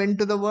all went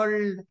to the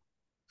world,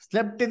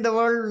 slept in the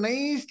world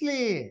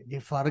nicely. They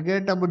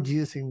forget about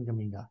Jesus in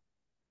coming.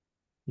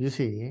 You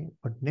see,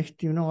 but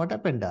next, you know what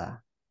happened?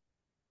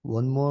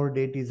 One more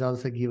date is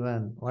also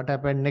given. What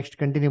happened next?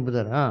 Continue,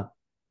 brother.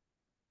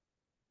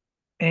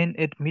 And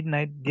at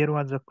midnight there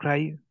was a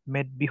cry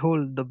made,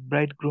 Behold, the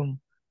bridegroom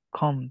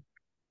come,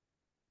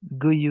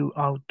 go you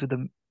out to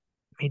the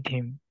meet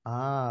him.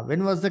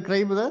 When was the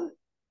cry, brother?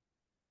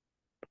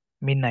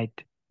 Midnight.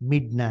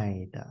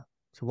 Midnight.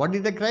 So what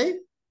did the cry?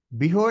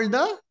 Behold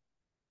the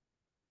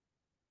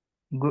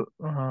Go,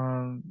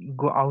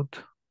 go out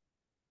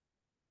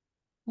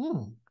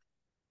hmm,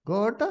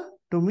 go out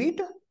to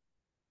meet.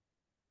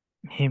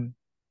 him.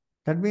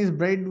 That means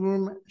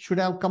bridegroom should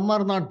have come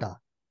or not.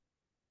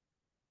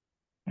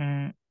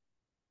 Mm,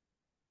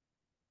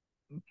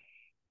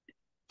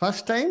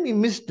 First time he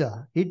missed.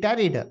 He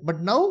tarried.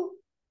 But now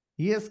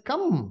he has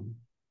come.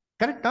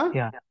 Correct, huh?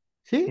 yeah,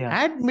 See,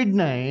 yeah. at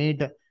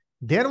midnight,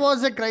 there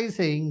was a cry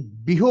saying,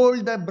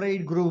 Behold the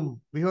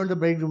bridegroom. Behold the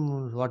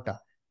bridegroom. What?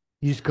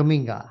 He is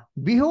coming.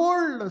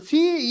 Behold,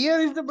 see, here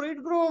is the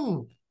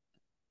bridegroom.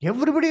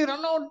 Everybody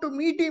run out to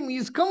meet him. He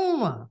is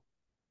come.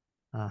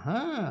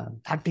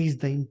 That is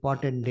the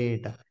important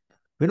date.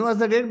 When was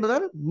the date,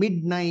 brother?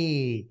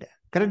 Midnight.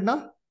 Correct,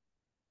 no?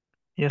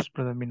 Yes,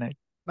 brother, midnight.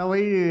 Now, why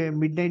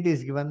midnight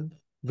is given?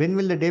 When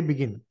will the day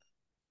begin?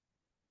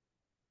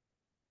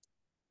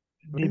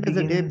 Day When does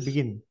the day begins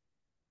begin?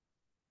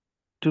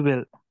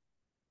 12,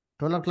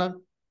 12 o'clock?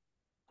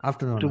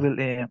 Afternoon. 12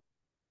 a.m.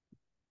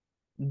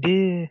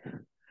 Day,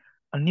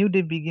 a new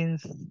day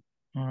begins.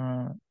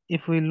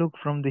 If we look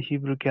from the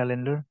Hebrew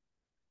calendar,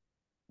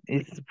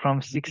 it's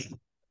from 6.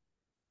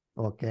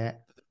 Okay.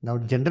 Now,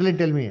 generally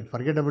tell me,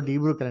 forget about the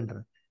Hebrew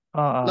calendar.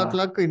 Uh, 12 uh,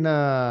 o'clock in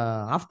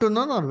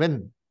afternoon or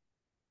when?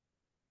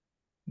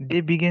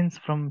 Day begins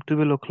from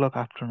 12 o'clock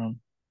afternoon.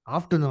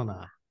 Afternoon.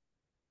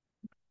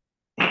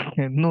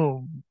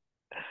 No,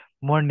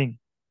 morning.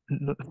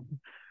 No,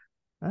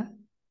 Huh?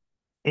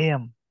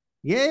 AM.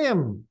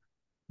 AM.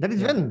 That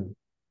is Yeah, when?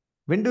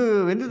 When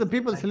do the it's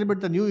people like celebrate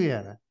the New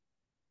Year?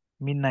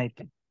 midnight.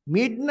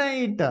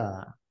 Midnight.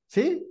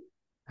 See?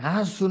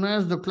 As soon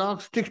as the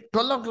clock strikes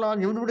 12 o'clock,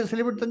 everybody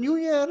celebrate the New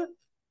Year.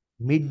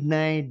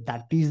 Midnight.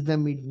 That is the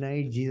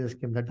midnight Jesus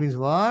came. That means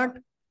what?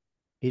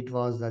 It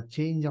was the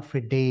change of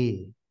a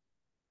day.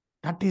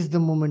 That is the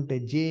moment a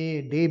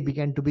day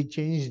began to be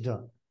changed.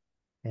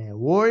 A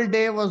old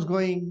day was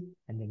going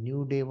and a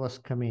new day was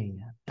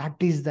coming. That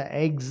is the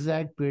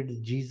exact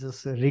period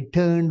Jesus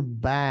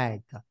returned back.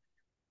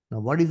 Now,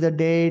 what is the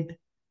date?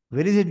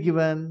 Where is it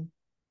given?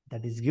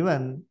 That is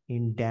given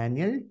in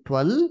Daniel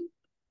 12,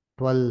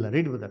 12.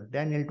 Read with her.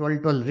 Daniel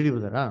 12, 12. Read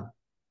with her. Huh?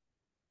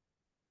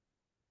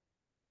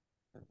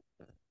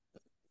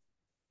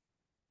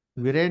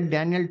 We read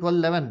Daniel 12,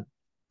 11.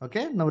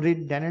 Okay, now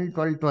read Daniel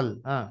 12, 12.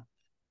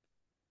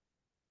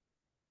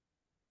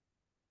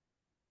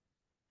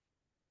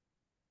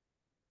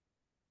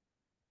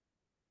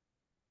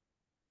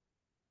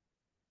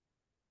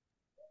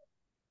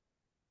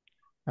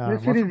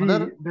 Blessed What's is the he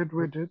mother? that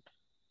waiteth.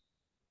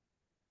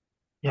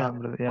 Yeah,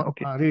 brother. Yeah,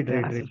 okay. Read, Yeah,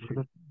 read, I read, just read.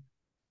 forgot.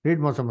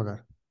 Read, what's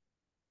mother?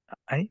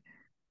 I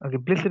okay.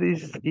 Blessed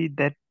is he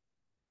that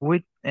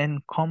wait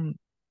and come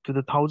to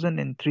the 1,000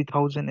 and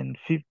 3,000 and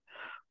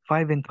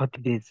 5 and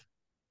 30 days.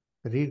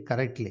 Read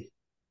correctly.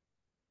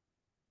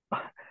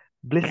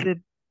 Blessed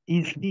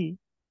is he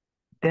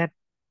that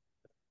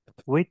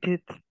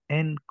waiteth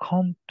and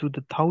come to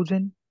the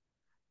 1,000,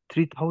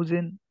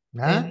 3,000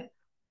 Huh? and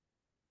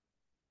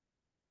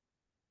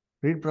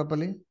Read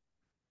properly.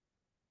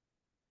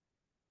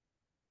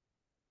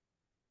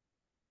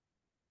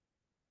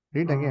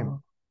 Read again.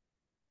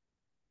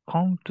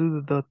 come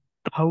to the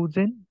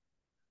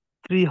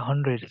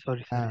 1,300. Sorry,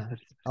 sorry, sorry, sorry.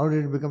 How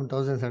did it become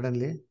 1000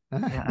 suddenly?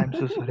 Yeah, I'm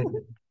so sorry.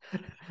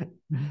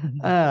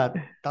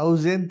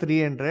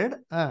 1300.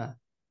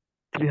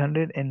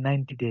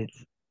 390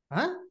 days.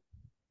 Huh?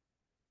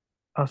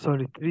 Oh,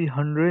 sorry,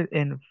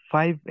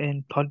 305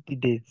 and 30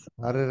 days.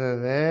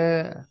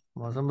 Arre,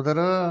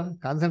 Mosamudaro,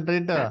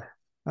 concentrate.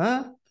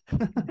 Huh?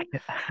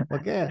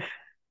 Okay.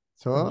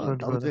 So, I'm sorry,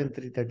 brother.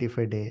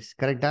 1335 days.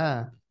 Correct?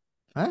 Huh?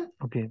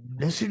 Okay.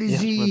 Blessed is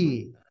Yes, brother.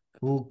 he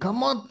who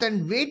cometh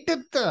and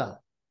waiteth.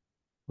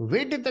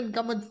 Waiteth and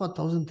cometh for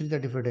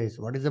 1335 days.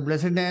 What is the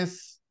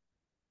blessedness?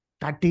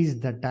 That is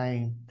the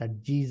time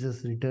that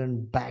Jesus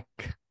returned back.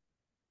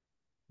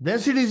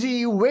 Blessed is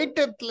he who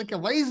waiteth like a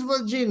wise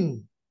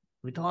virgin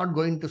without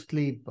going to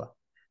sleep,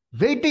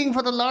 waiting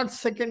for the Lord's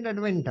second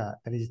advent. That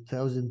is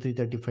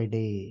 1335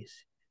 days.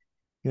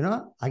 You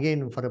know,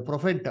 again, for a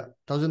prophet,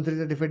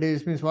 1335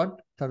 days means what?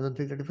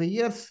 1335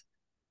 years.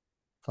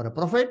 For a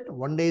prophet,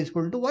 1 day is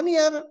equal to 1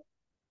 year.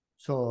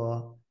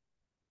 So,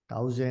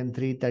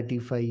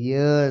 1335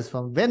 years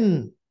from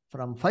when?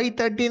 From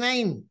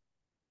 539.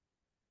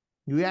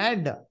 You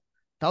add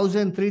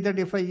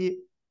 1335,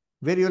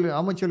 where you will,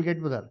 how much you will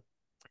get with her?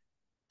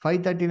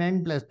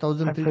 539 plus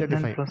 539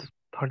 1335. plus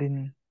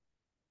 13,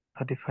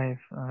 35,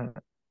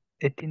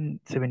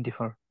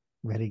 1874.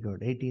 Very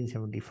good.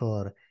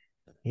 1874.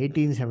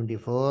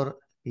 1874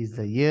 is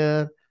the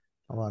year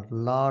our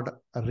Lord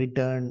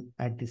returned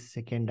at his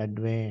second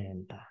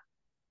advent.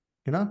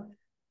 You know,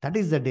 that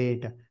is the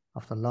date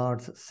of the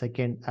Lord's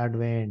second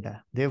advent.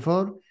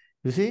 Therefore,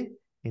 you see,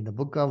 in the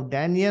book of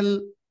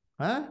Daniel,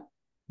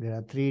 there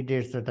are 3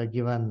 dates that are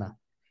given.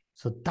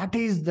 So that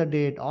is the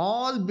date,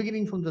 all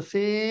beginning from the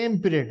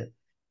same period.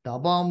 The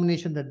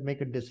abomination that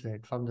make it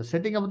desolate. From the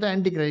setting of the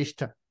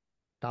Antichrist,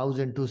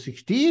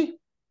 1260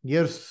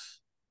 years,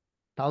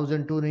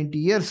 1290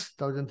 years,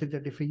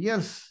 1335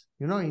 years.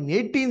 You know, in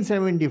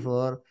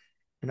 1874,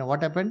 you know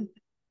what happened?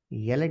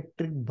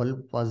 Electric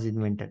bulb was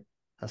invented.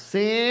 The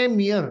same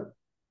year.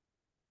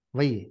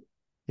 Why?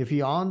 If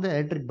you on the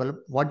electric bulb,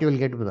 what you will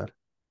get with her?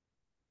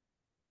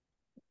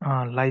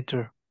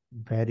 Lighter.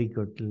 Very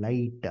good.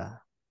 Light.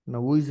 Now,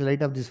 who is the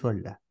light of this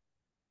world?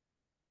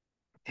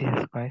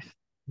 Jesus Christ.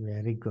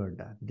 Very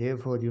good.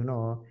 Therefore, you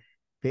know,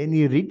 when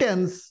he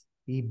returns,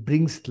 he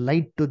brings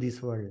light to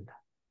this world.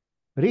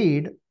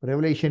 Read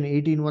Revelation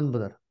 18:1,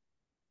 brother.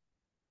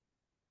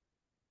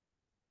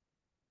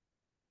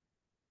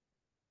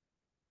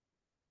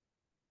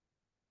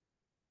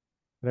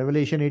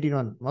 Revelation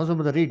 18:1. Also,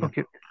 brother, read.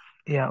 Okay.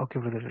 Yeah, okay,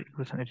 brother.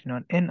 Verse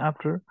 81. And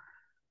after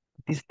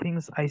these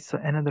things I saw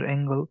another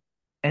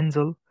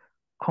angel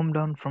come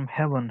down from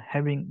heaven,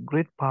 having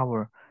great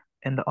power,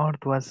 and the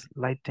earth was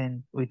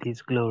lightened with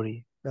his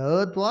glory. The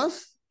earth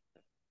was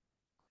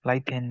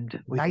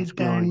Lightened with his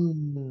glory.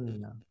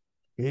 lightened.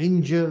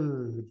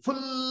 Angel,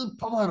 full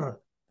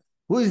power.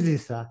 Who is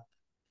this?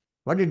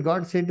 What did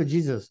God say to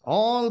Jesus?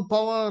 All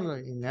power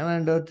in heaven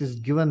and earth is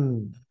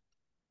given.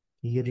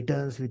 He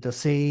returns with the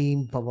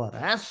same power.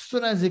 As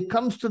soon as he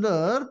comes to the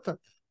earth,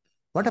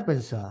 what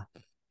happens?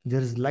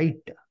 There is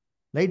light.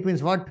 Light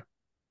means what?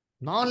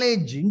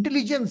 Knowledge,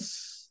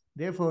 intelligence.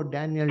 Therefore,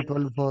 Daniel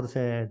 12:4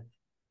 said,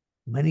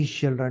 many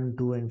shall run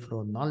to and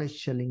fro, knowledge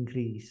shall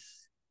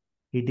increase.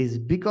 It is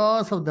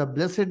because of the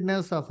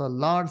blessedness of our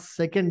Lord's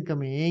second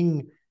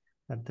coming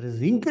that there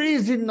is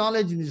increase in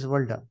knowledge in this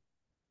world.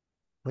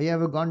 Why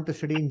have you gone to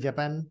study in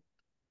Japan?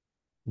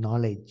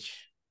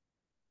 Knowledge.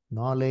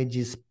 Knowledge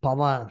is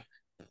power.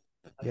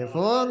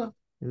 Therefore,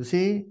 you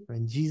see,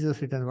 when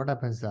Jesus returns, what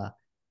happens?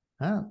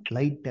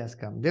 Light has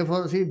come.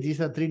 Therefore, see,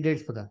 these are 3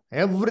 dates for that.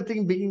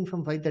 Everything beginning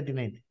from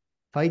 539.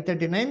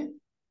 539,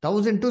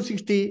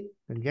 1260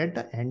 will get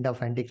the end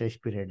of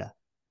Antichrist period.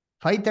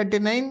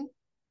 539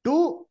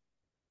 to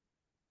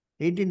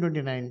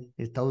 1829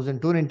 is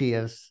 1290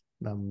 years,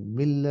 the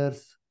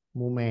Miller's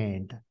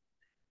movement.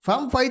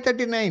 From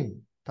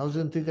 539,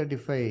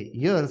 1335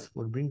 years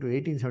would bring to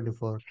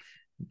 1874,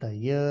 the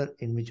year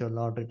in which our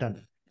Lord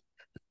returned.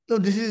 So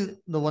this is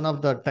the one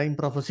of the time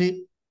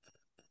prophecy.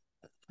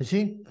 You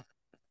see,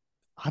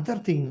 other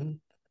thing,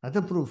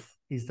 other proof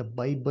is the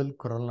Bible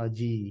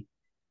chronology.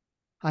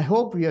 I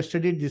hope we have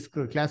studied this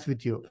class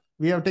with you.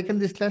 We have taken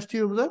this class to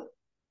you, brother?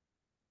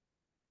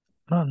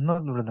 No, no,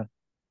 brother.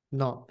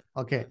 No.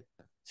 Okay.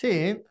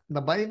 See,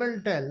 the Bible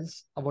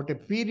tells about a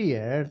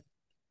period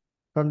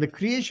from the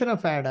creation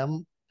of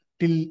Adam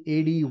till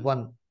AD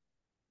 1.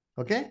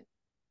 Okay.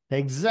 The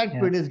exact Yeah.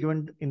 period is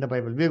given in the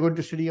Bible. We are going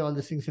to study all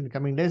these things in the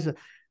coming days.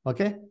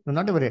 Okay. No,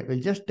 not worry. We'll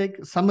just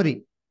take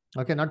summary.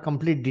 Okay. Not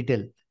complete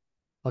detail.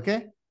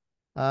 Okay.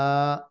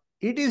 Uh,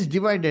 it is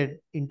divided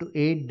into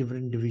 8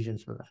 different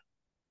divisions, brother.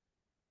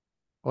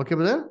 Okay,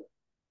 brother?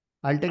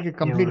 I'll take a Yeah,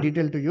 complete brother.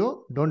 detail to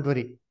you. Don't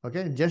worry.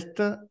 Okay. Just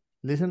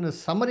listen a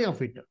summary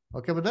of it.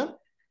 Okay, brother?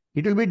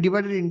 It will be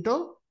divided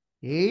into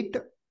 8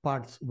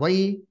 parts.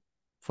 Why?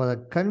 For the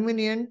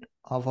convenient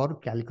of our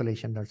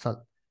calculation. That's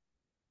all.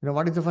 You know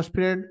what is the first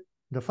period?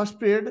 The first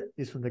period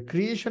is from the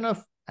creation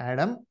of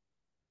Adam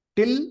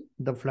till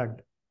the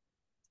flood.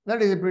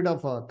 That is a period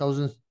of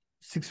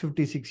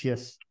 1656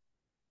 years.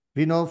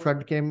 We know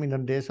flood came in the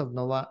days of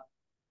Noah.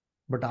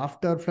 But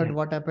after flood, Yeah.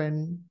 what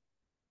happened?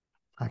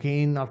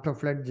 Again, after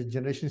flood, the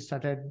generation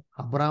started.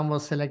 Abraham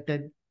was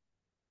selected.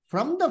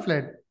 From the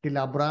flood till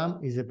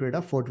Abraham is a period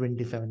of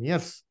 427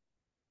 years.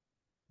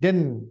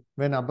 Then,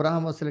 when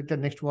Abraham was selected,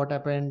 next what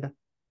happened?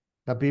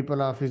 The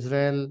people of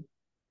Israel,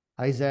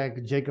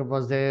 Isaac, Jacob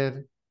was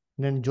there.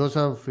 Then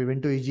Joseph, he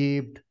went to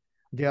Egypt.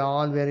 They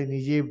all were in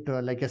Egypt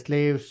like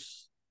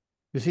slaves.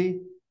 You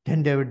see?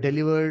 Then they were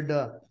delivered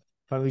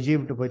from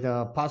Egypt by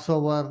the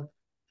Passover.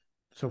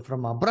 So,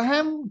 from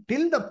Abraham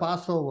till the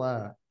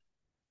Passover,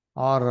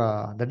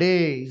 or the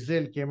day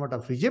Israel came out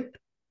of Egypt,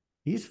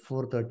 is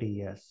 430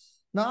 years.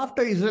 Now,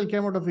 after Israel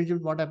came out of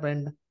Egypt, what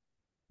happened?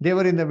 They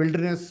were in the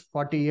wilderness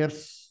 40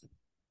 years.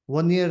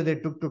 1 year they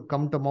took to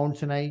come to Mount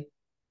Sinai.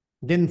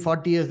 Then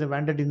 40 years they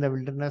wandered in the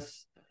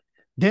wilderness.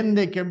 Then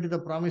they came to the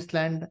promised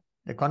land.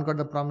 They conquered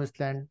the promised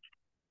land.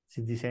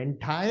 See, this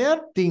entire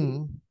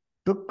thing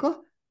took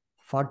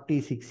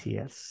 46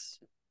 years.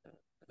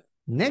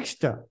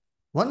 Next,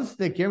 once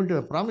they came to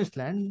the promised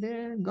land,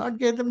 God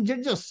gave them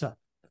judges.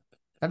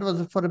 That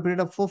was for a period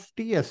of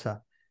 50 years.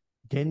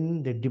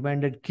 Then they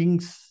demanded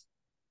kings.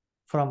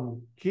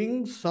 From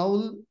King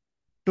Saul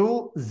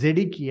to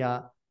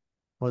Zedekiah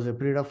was a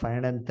period of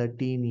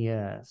 513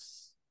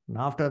 years. And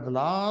after the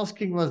last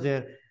king was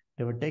there,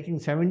 they were taking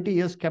 70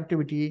 years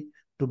captivity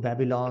to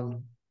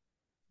Babylon.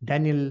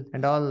 Daniel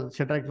and all,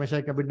 Shadrach,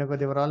 Meshach, Abednego,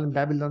 they were all in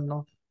Babylon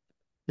now.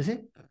 You see,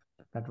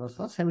 that was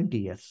for 70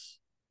 years.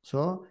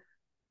 So,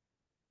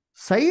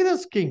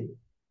 Cyrus king,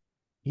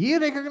 he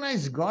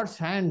recognized God's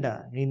hand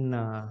in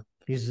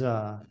his,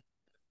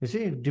 you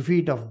see,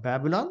 defeat of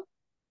Babylon,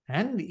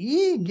 and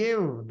he gave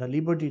the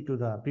liberty to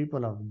the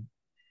people of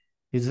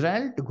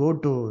Israel to go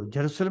to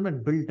Jerusalem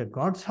and build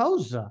God's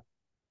house.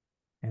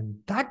 And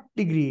that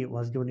degree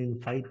was given in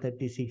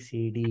 536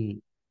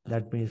 AD.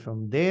 That means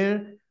from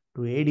there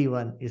to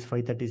 81 is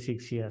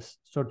 536 years.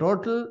 So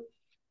total,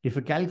 if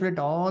you calculate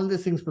all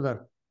these things,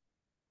 brother,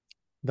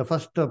 the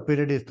first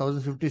period is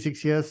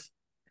 1056 years,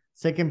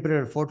 second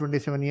period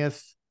 427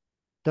 years,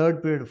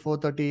 third period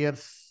 430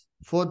 years,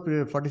 fourth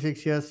period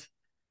 46 years,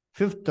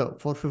 fifth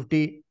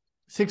 450,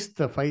 sixth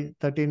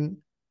 513,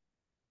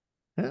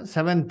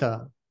 seventh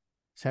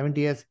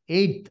 70 years,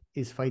 eighth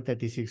is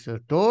 536. So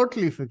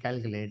total, if you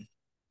calculate,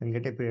 you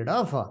get a period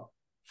of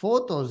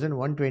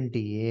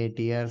 4128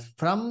 years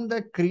from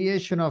the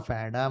creation of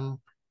Adam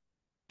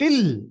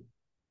till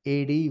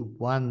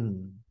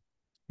 81.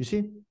 You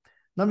see?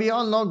 Now we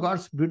all know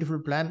God's beautiful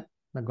plan.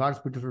 The God's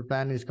beautiful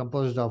plan is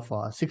composed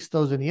of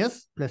 6,000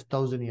 years plus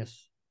 1,000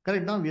 years.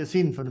 Correct? Now we have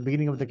seen from the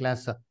beginning of the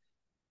class.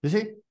 You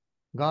see?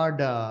 God,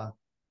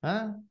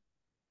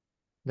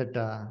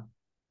 that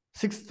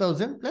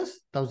 6,000 plus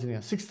 1,000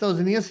 years.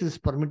 6,000 years is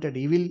permitted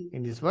evil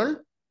in this world.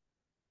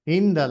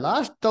 In the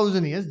last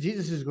 1,000 years,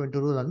 Jesus is going to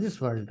rule on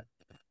this world.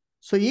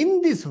 So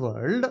in this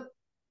world,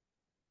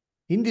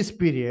 in this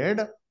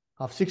period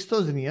of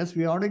 6,000 years,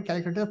 we already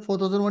calculated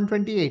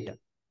 4,128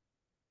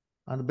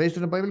 and based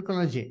on the Bible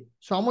chronology.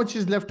 So how much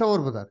is left over,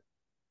 brother?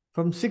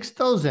 From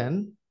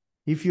 6,000,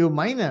 if you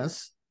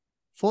minus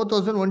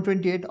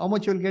 4,128, how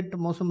much you will get,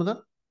 Mosam,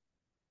 brother?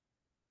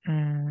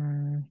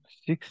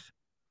 6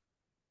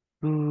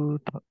 to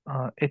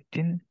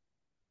 18,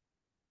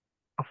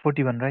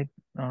 41, right?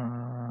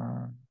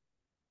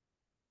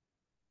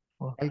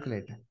 Oh,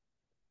 Calculate.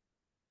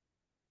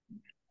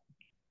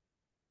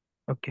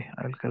 okay,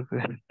 I will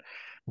calculate.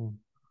 Hmm.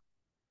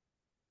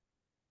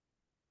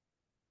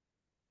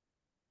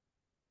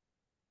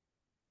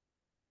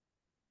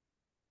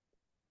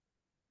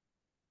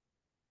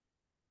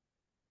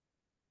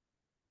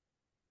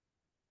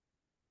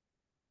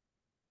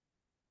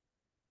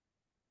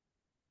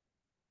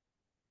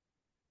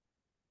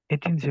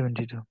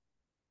 1872.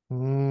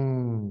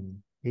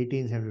 Hmm.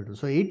 1872.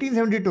 So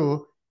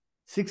 1872,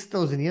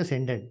 6,000 years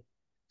ended.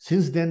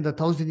 Since then, the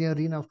 1,000 year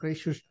reign of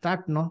Christ should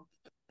start, no?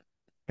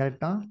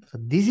 Correct, no? So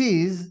this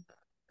is,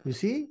 you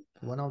see,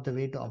 one of the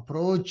way to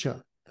approach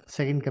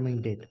second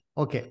coming date.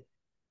 Okay.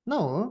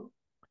 Now,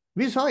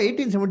 we saw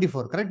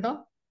 1874, correct,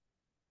 no?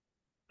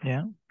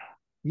 Yeah.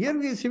 Here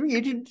we are seeing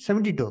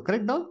 1872,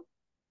 correct, no?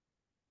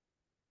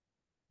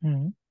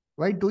 Mm-hmm.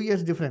 Why 2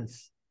 years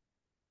difference?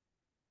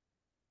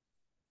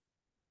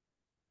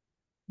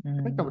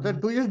 Correct, no? The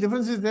Mm, 2 years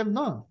difference is there,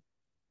 no?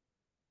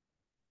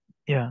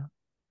 yeah.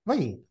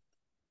 Why?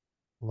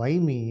 Why To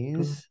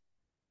means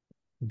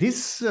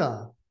this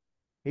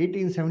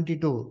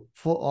 1872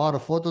 or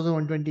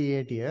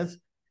 4,128 years,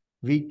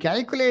 we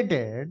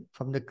calculated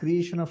from the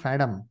creation of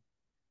Adam.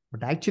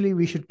 But actually,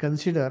 we should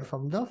consider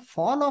from the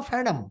fall of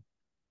Adam.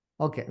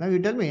 Okay, now you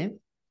tell me,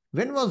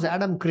 when was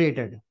Adam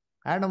created?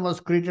 Adam was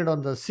created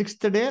on the sixth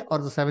day or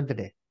the seventh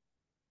day?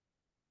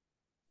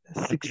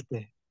 the sixth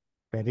day.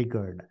 Very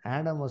good.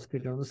 Adam was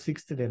created on the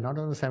sixth day, not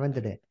on the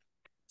seventh day.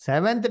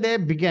 Seventh day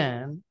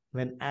began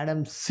when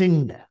Adam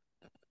sinned.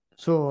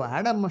 So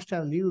Adam must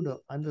have lived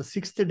on the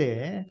sixth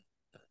day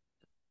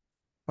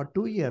for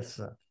 2 years.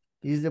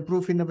 Is the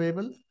proof in the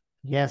Bible?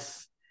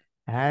 Yes.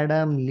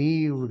 Adam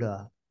lived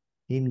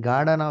in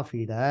Garden of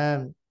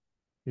Eden,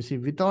 you see,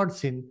 without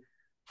sin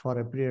for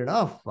a period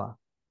of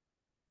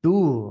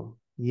 2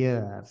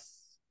 years.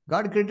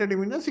 God created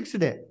him in the sixth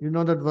day. You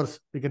know that verse.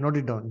 We can note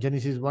it down.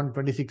 Genesis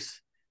 1:26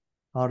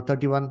 or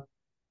 31.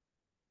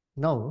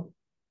 Now,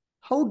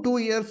 how 2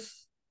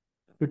 years?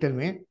 You tell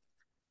me.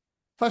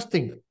 First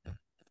thing,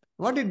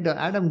 what did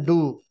Adam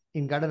do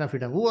in Garden of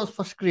Eden? Who was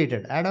first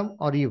created? Adam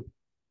or Eve?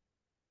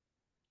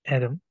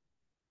 Adam.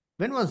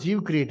 When was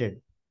Eve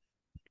created?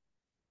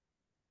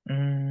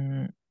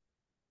 Mm,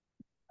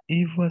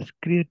 Eve was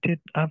created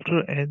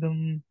after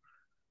Adam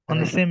on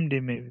the Correct. same day,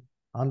 maybe.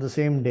 On the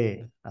same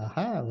day.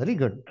 Aha, very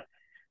good.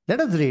 Let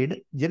us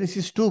read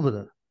Genesis 2,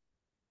 brother.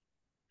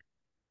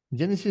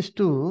 Genesis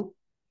 2,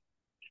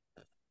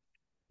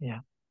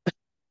 Yeah.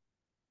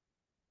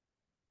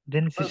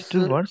 Genesis verse,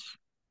 2 verse.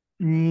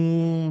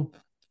 mm,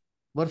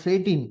 verse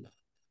 18.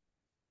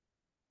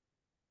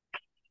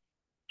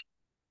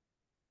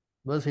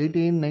 Verse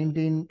 18,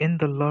 19. In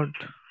the Lord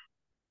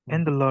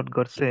and the Mhm. Lord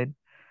God said,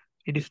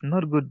 it is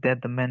not good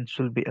that the man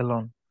should be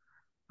alone.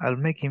 I'll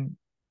make him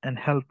an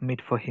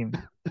helpmeet for him.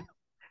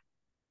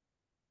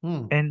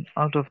 Hmm. And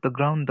out of the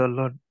ground the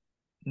Lord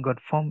God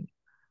formed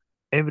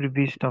every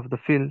beast of the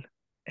field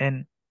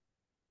and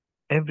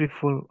every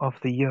fowl of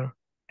the year,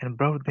 and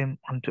brought them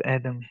unto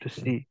Adam to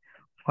see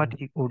what Hmm.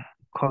 he would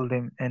call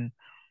them. And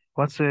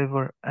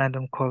whatsoever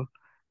Adam called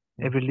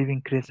Hmm. every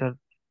living creature,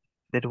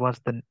 that was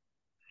the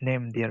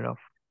name thereof.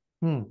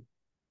 Hmm.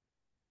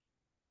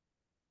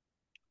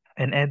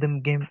 And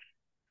Adam gave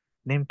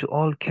name to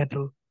all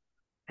cattle,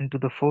 and to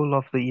the fowl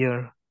of the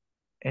air,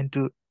 and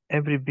to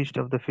every beast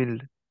of the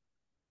field.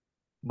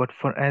 But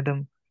for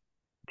Adam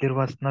there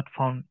was not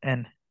found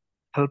an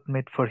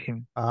helpmate for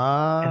him.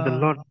 And the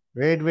Lord,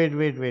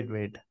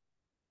 Wait.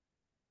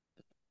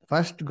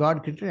 First,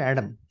 God created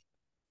Adam.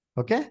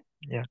 Okay?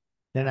 yeah,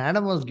 Then yeah,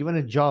 Adam was given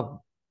a job.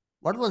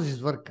 What was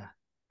his work?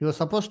 He was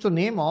supposed to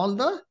name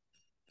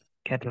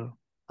cattle,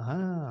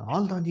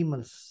 all the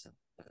animals.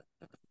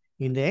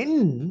 In the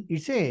end,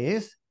 it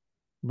says,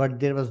 but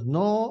there was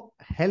no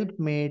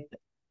helpmate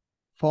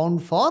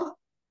found for.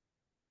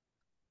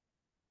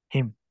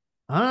 him.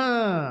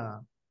 Ah,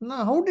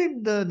 now how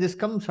did this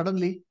come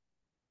suddenly?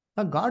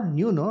 God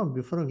knew, no,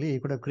 before only he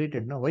could have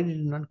created. No, why did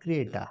he not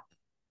create?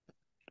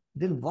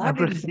 Then what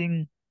After did?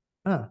 seeing,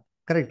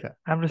 Correct,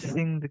 after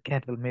seeing the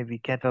cattle, maybe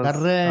cattle's,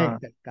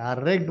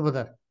 correct,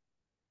 brother.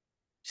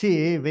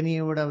 See, when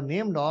he would have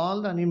named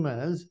all the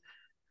animals,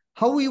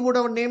 how he would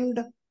have named?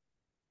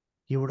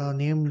 He would have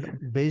named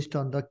based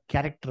on the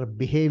character,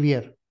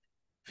 behavior,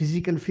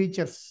 physical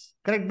features.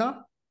 Correct,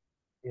 no?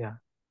 yeah,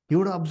 He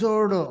would have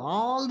observed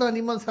all the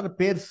animals are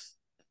pairs.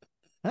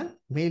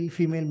 Male,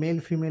 female, male,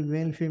 female,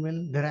 male,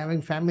 female. They're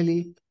having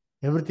family,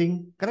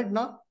 everything. Correct,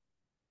 no?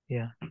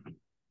 yeah,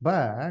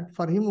 But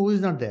for him, who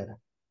is not there?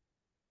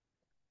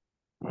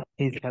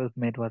 his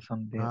helpmate was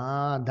on there.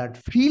 That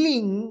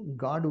feeling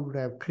God would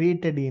have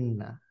created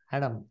in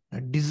Adam,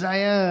 the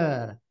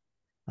desire.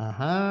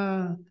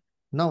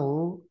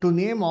 Now, to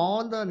name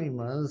all the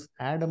animals,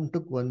 Adam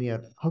took 1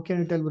 year. How can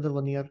you tell whether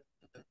 1 year?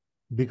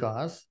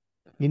 Because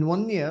in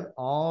 1 year,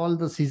 all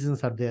the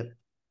seasons are there.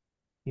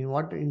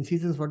 In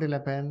seasons, what will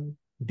happen?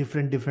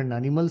 Different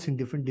animals in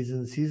different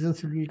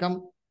seasons will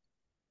come.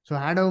 So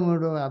Adam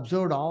would have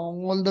observed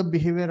all the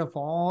behavior of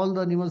all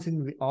the animals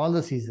in all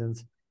the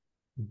seasons.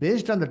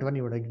 Based on that one,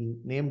 you would have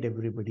named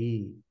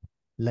everybody.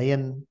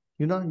 Lion.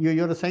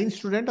 You're a science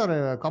student or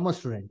a commerce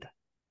student?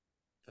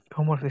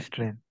 Commerce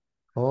strength.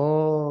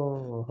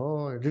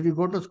 Did you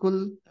go to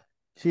school?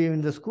 See,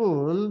 in the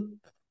school,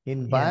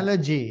 in Yeah.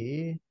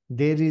 biology,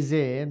 there is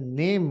a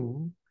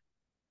name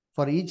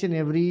for each and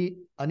every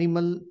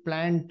animal,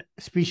 plant,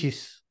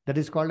 species. That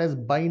is called as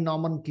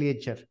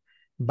binomenclature.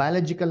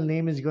 Biological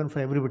name is given for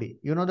everybody.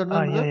 You know that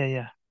one, Yeah, brother? yeah,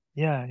 yeah.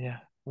 Yeah, yeah.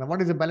 Now,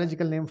 what is the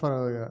biological name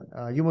for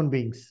human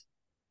beings?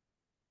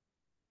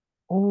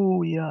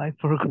 Oh, yeah, I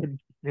forgot them,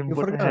 You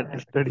but I forgot. had to You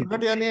study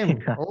forgot it. your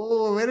name. Yeah,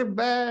 Oh, very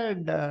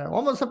bad.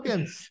 Homo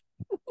sapiens.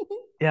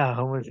 yeah,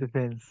 Homo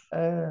sapiens.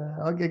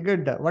 Okay,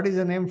 good. What is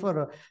the name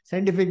for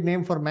scientific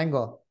name for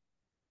mango?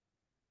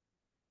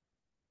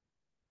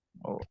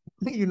 Oh.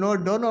 You know,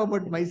 don't know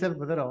about myself,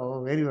 brother.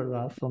 Oh, very well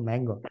asked for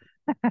mango.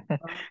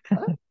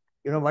 Huh?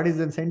 You know what is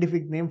the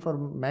scientific name for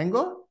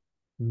mango?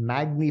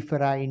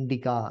 Magnifera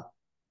indica.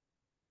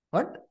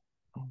 What?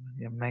 Oh,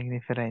 yeah,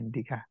 Magnifera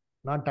indica.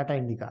 Not Tata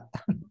indica.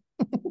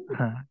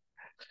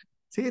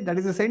 See, that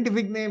is a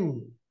scientific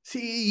name.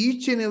 See,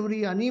 each and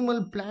every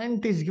animal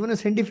plant is given a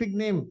scientific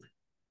name.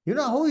 You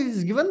know how it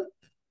is given?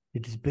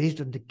 It is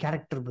based on the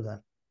character,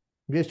 brother.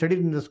 We have studied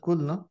in the school,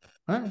 no?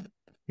 Huh?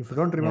 If you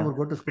don't Yeah. remember,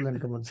 go to school and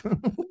come on.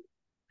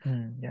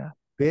 Yeah.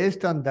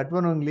 Based on that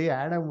one only,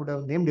 Adam would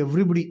have named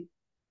everybody,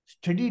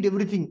 studied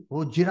everything.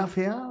 Oh, giraffe,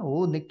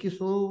 oh, neck is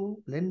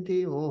so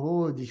lengthy.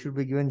 Oh, this should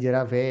be given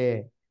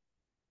giraffe.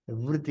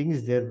 Everything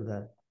is there,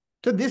 brother.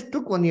 So this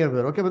took 1 year,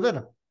 brother. Okay,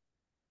 brother.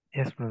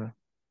 Yes, brother.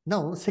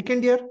 Now,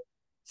 second year,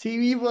 see,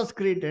 Eve was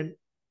created.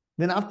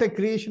 Then after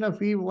creation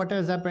of Eve, what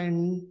has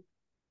happened?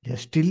 They're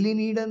still in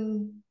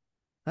Eden.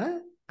 Huh?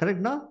 Correct,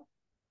 no?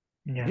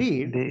 Yeah,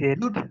 Read. they ate.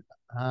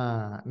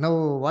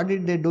 Now, what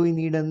did they do in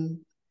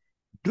Eden?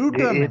 They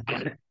Deuteronomy.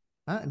 ate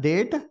They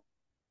ate.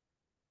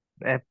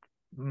 at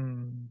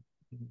mm,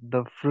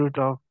 the fruit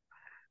of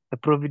the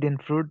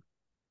provident fruit.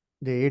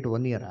 They ate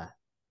 1 year.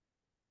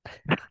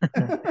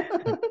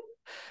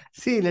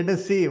 See, let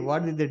us see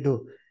what did they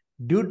do.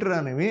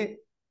 Deuteronomy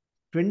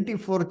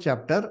 24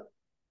 chapter,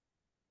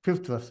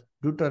 5th verse.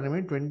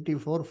 Deuteronomy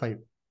 24 5.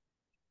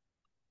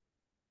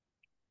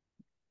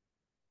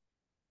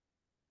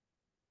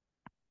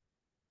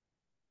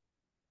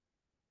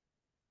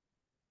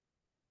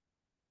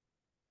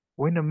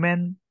 When a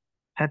man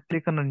had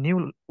taken a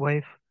new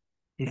wife,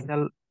 he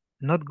shall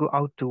not go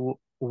out to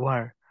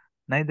war,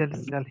 neither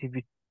shall he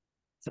be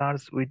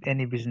charged with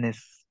any business,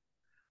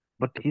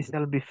 but he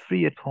shall be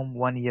free at home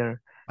 1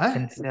 year, Huh?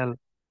 and shall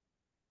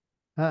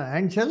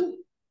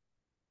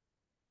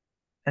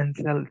And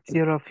shall?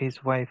 cheer up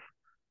his wife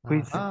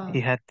which he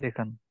Uh-huh. had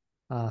taken.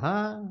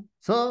 Uh-huh.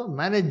 So,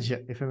 manage.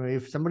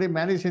 If somebody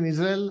marries in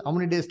Israel, how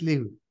many days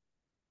leave?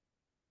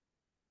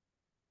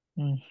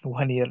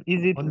 1 year.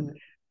 Is it One.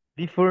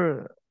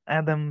 before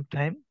Adam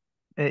time?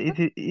 Is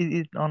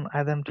it on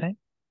Adam time?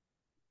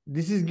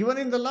 This is given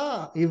in the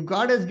law. If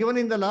God has given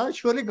in the law,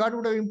 surely God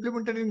would have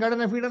implemented in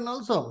Garden of Eden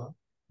also.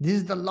 This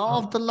is the law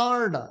of the Oh,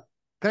 Lord.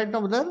 Correct,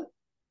 no, brother?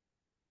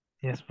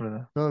 yes,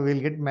 brother. So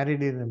we'll get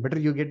married in, better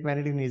you get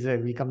married in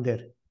Israel. We'll come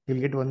there. You'll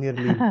get 1 year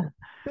leave.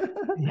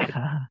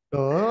 Yeah.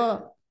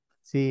 So,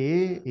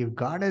 see, if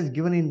God has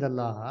given in the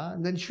law,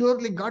 then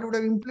surely God would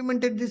have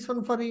implemented this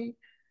one for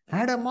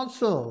Adam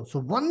also. So,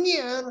 1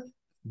 year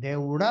they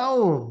would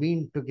have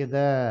been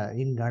together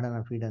in Garden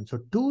of Eden. So,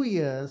 2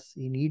 years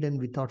in Eden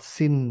without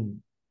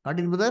sin. Got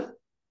it, brother?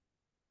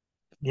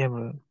 Yeah,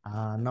 brother.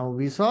 Now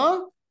we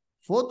saw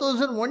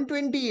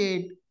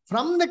 4128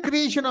 from the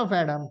creation of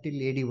Adam till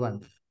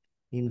 81.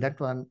 In that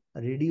one,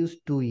 reduce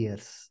 2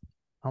 years.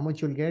 How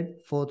much you'll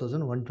get?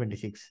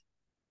 4126.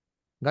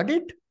 Got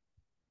it?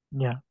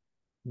 Yeah.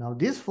 Now,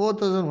 this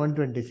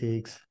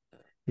 4126,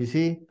 you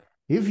see,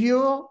 if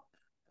you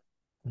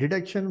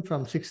deduction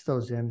from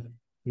 6000,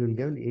 you will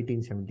get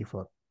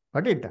 1874.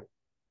 Got it?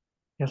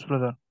 Yes,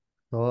 brother.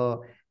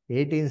 So,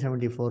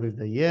 1874 is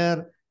the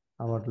year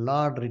our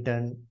Lord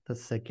returned the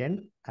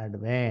second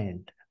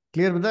advent.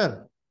 Clear,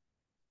 brother?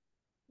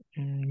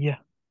 Yeah.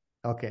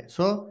 Okay.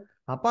 So,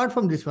 apart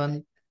from this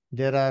one,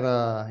 there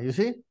are, you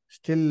see,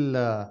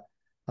 still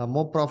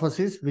more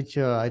prophecies, which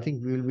I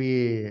think will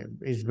be,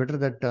 is better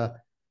that.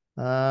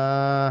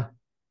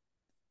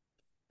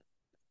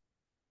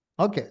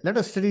 Okay, let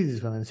us study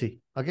this one and see.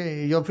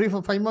 Okay, you're free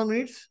for 5 more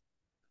minutes?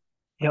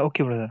 Yeah.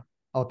 Okay, brother.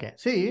 Okay,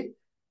 see,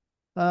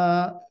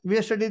 we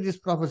have studied this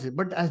prophecy,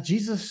 but as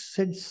Jesus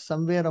said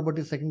somewhere about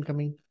his second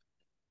coming,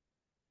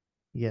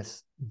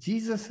 yes,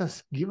 Jesus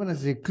has given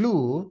us a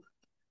clue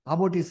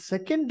about his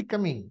second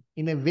coming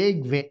in a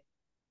vague way.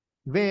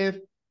 Where,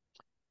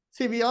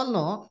 see, we all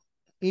know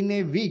in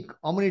a week,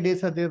 how many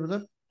days are there,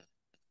 brother?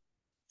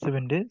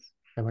 7 days.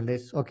 7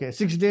 days. Okay,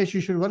 6 days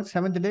you should work,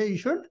 seventh day you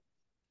should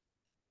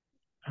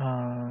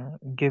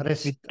Give it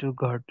rest. to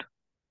God.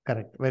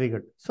 Correct, very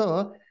good.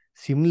 So,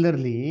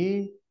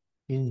 similarly,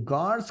 in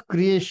God's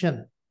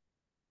creation,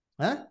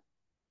 huh?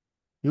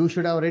 You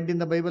should have read in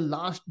the Bible,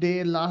 last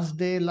day, last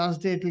day,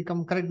 last day, it will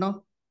come. Correct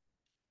now?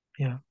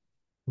 Yeah.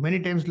 Many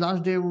times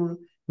last day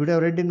would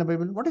have read in the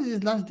Bible. What is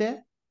this last day?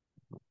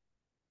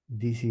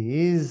 This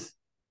is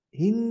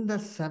in the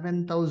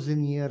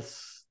 7,000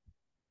 years.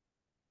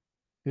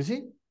 You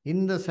see?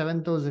 In the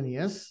 7,000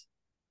 years,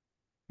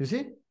 you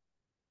see?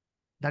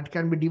 That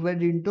can be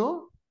divided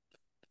into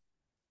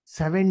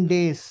 7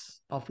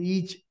 days of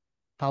each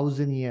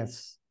 1,000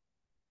 years.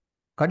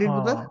 Got it,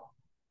 brother? Oh,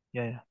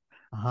 yeah, yeah.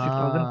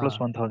 6,000 plus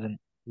Ah, 1,000.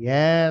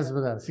 yes,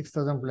 brother.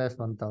 6,000 plus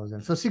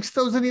 1,000. So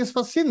 6,000 years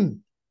for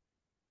sin.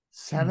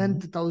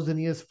 Seventh thousand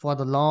years for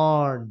the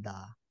Lord.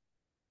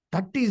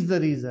 That is the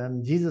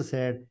reason Jesus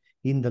said,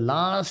 in the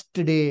last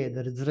day,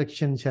 the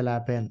resurrection shall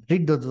happen.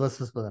 Read those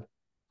verses, brother.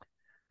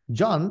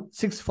 John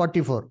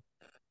 6:44.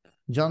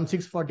 John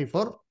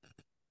 6:44.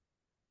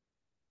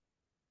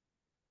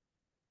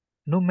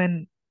 No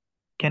man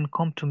can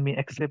come to me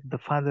except the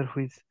Father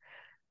who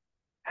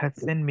hath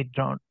sent me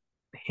down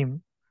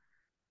him,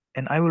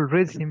 and I will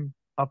raise him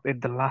up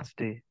at the last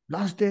day.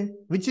 Last day.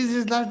 Which is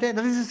his last day?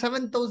 That is the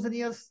 7,000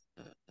 years.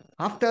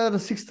 After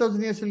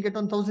 6,000 years, we'll get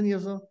 1,000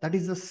 years. So that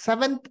is the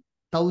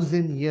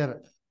 7,000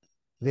 year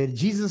where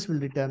Jesus will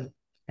return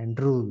and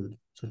rule.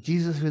 So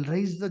Jesus will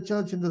raise the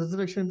church in the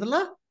resurrection in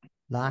the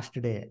last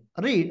day.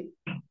 Read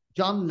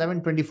John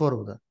 11:24,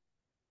 brother.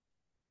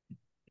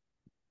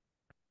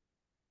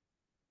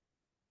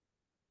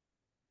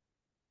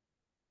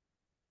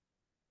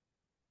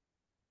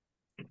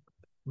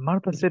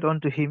 Martha said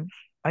unto him,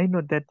 I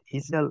know that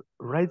he shall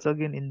rise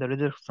again in the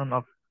resurrection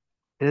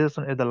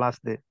at the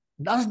last day.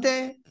 Last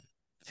day.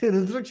 See,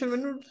 resurrection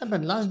when will it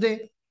happen? Last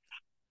day.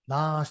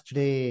 Last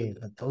day,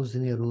 the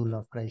 1,000 year rule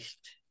of Christ.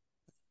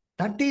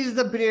 That is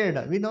the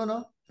period. We don't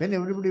know when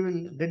everybody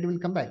will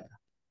come back.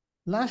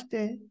 Last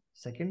day,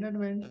 second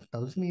advent,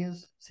 1,000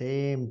 years,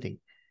 same thing.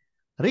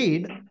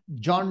 Read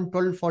John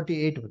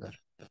 12:48, brother.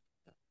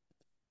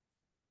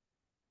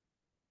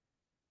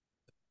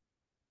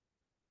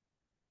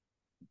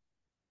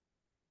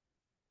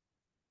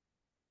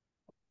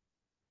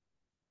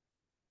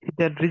 He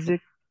that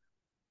reject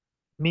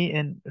me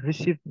and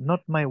receive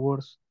not my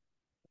words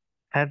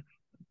hath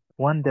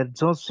one that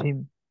judges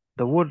him.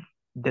 The word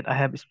that I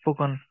have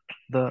spoken,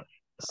 the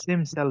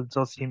same shall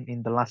judge him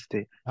in the last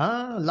day.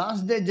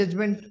 Last day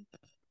judgment,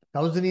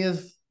 1,000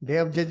 years, day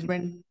of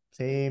judgment,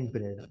 same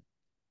period.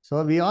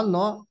 So we all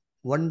know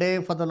one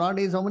day for the Lord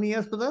is how many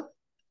years, brother?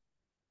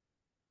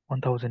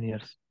 1,000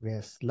 years.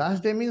 Yes.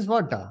 Last day means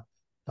what?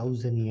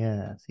 1,000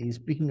 years. He is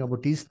speaking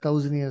about his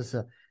 1,000 years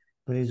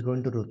when he is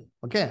going to rule.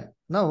 Okay.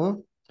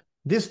 Now,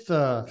 this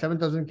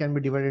 7,000 can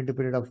be divided into a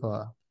period of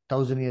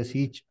 1,000 years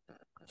each.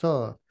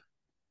 So,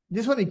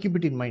 this one, you keep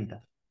it in mind.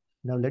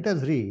 Now, let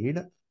us read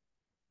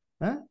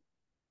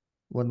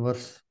one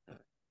verse.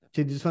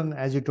 See, this one,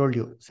 as you told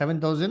you,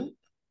 7,000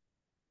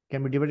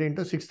 can be divided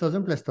into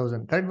 6,000 plus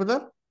 1,000. Correct,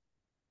 brother?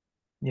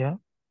 Yeah.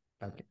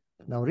 Okay.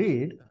 Now,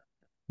 read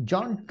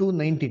John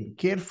 2:19.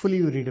 Carefully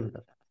you read it.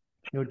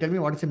 You tell me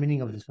what is the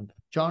meaning of this one.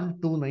 John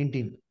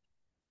 2:19.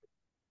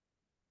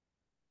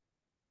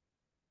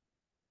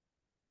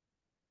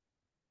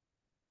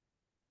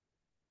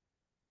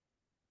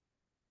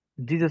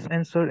 Jesus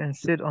answered and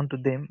said unto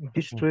them,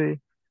 Destroy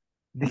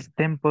this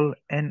temple,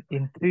 and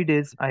in 3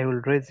 days I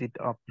will raise it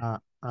up.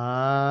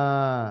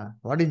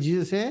 What did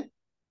Jesus say?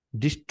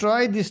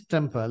 Destroy this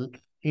temple.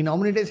 In how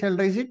many days shall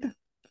raise it?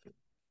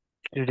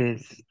 3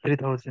 days,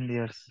 3,000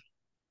 years.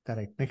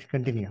 Correct. Next,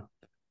 continue.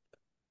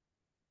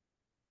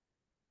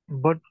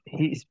 But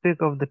he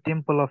spake of the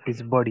temple of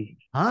his body.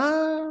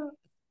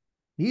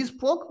 He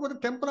spoke about the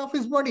temple of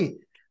his body.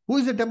 Who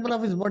is the temple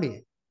of his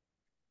body?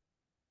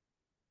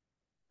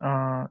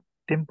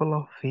 Temple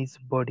of his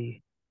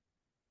body.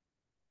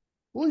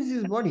 Who is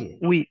his body?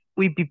 We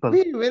people.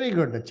 Very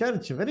good. The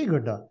church. Very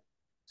good.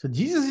 So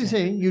Jesus is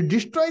saying, you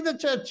destroy the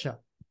church.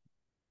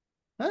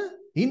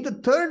 In the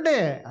third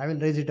day, I will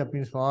raise it up.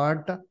 Means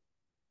what?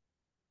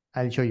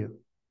 I'll show you.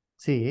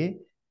 See,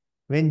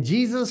 when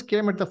Jesus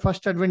came at the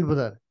first advent,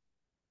 brother,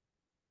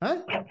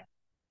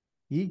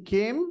 he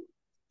came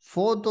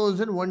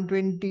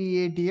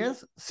 4,128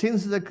 years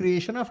since the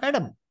creation of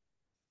Adam.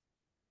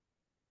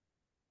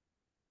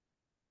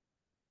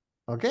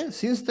 Okay,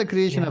 since the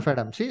creation of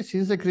Adam. See,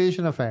 since the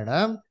creation of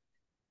Adam,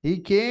 he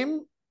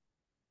came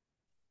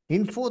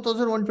in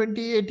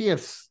 4,128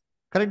 years.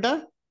 Correct?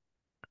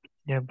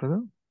 Yeah,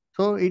 brother.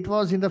 So it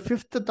was in the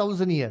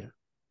 5,000 year.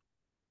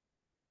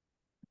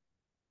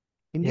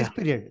 In this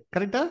period.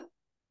 Correct?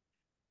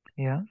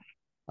 Yeah.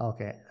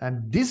 Okay.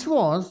 And this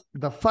was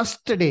the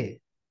first day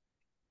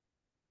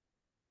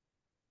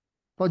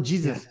for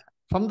Jesus.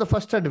 From the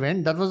first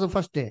advent, that was the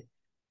first day.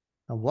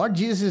 Now, what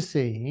Jesus is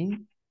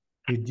saying,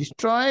 he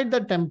destroyed the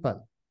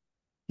temple.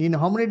 In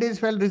how many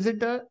days I'll raise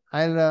it up?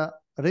 I'll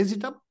raise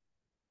it up?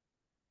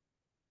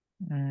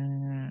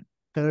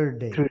 Third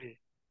day. 3 days.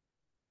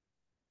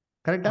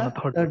 Correct?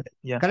 Third day.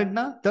 Yeah.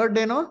 Correct? Third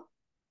day, no?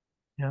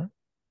 Yeah.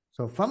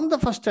 So from the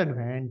first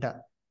advent,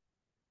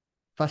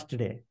 first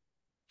day.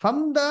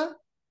 From the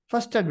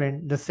first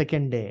advent, the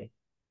second day.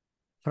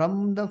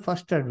 From the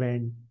first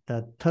advent,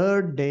 the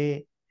third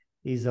day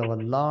is our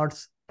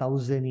Lord's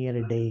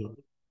 1,000-year day.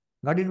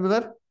 Got it,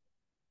 brother?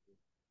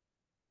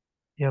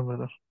 Yeah,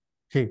 brother.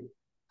 See,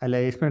 I'll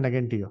explain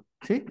again to you.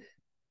 See,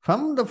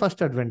 from the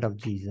first advent of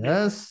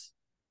Jesus,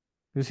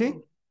 you see,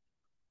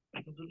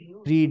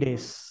 3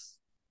 days.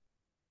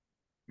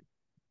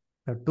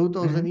 The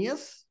 2,000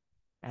 years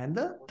and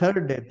the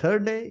third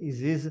day is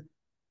his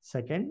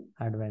second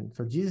advent.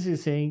 So Jesus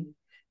is saying,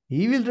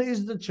 he will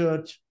raise the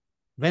church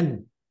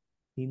when?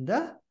 In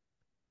the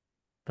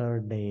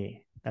third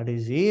day. That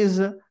is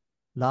his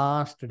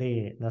last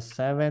day, the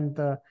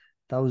 7th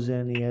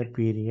 1,000-year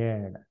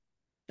period.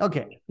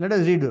 Okay, let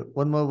us read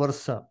one more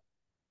verse.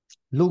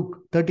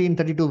 Luke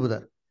 13:32,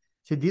 brother.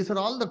 See, these are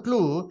all the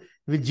clue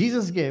which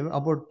Jesus gave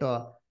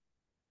about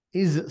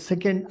his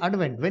second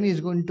advent, when he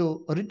is going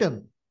to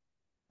return.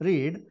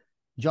 Read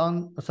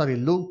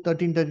Luke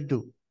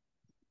 13:32.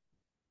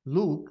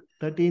 Luke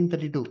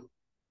 13:32.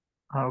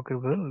 Okay,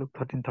 brother. Luke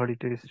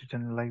 13:32 is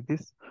written like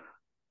this.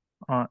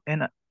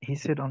 And he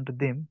said unto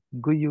them,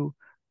 Go you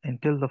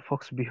and tell the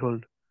fox,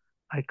 Behold,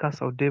 I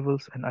cast out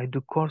devils, and I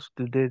do cause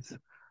to death,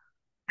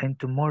 and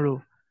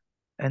tomorrow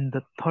and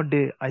the third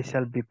day I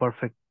shall be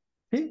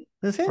See,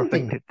 the same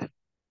thing. perfected.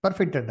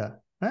 Perfected.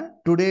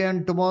 Today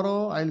and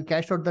tomorrow I'll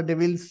cast out the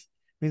devils.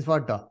 Means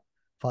what?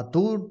 For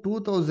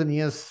 2,000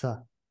 years,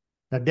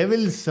 the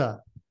devils,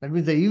 that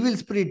means the evil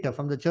spirit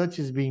from the church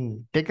is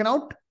being taken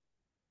out.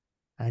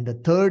 And the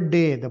third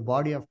day, the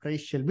body of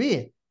Christ shall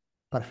be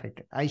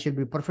perfected. I shall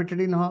be perfected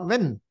in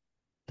when?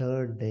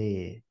 Third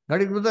day.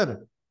 Got it,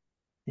 brother?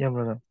 Yeah,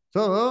 brother.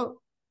 So,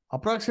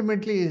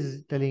 approximately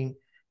is telling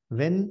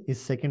when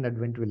his second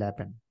advent will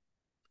happen.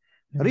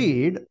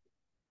 Read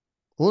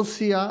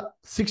Hosea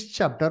 6th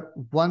chapter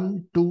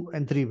 1, 2,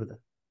 and 3, brother.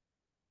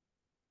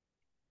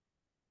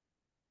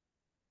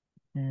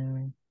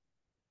 Mm.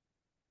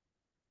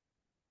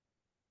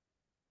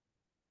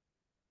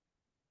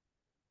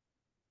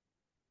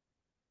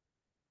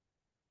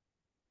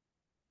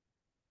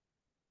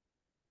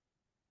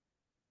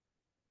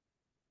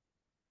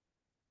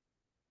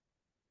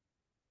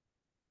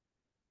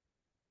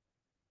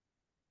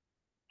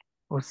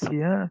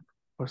 Hosea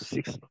or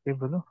 6. Okay,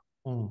 brother.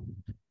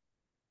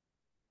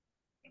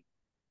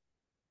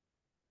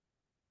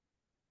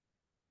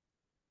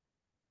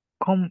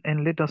 Come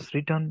and let us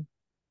return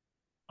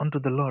unto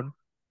the Lord,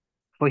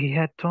 for he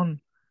hath turned,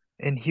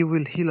 and he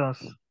will heal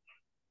us.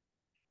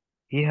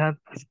 He hath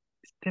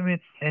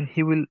esteemed, and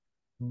he will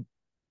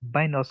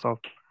bind us up.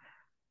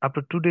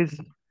 After 2 days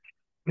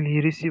will he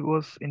receive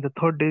us. In the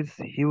third days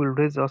he will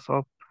raise us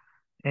up,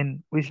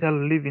 and we shall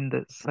live in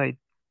the sight.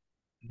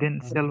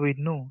 Then shall we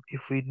know,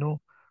 if we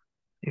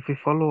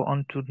follow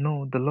on to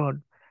know the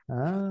Lord.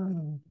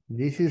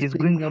 This is His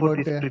going speaking forth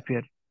about is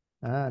prepared.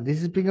 this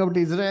is speaking about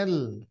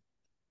Israel.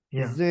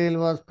 Yeah. Israel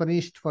was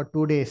punished for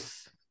 2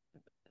 days.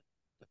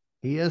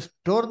 He has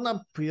torn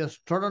up, he has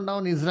trodden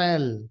down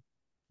Israel.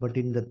 But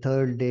in the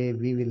third day,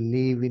 we will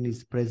live in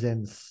his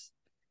presence.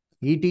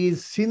 It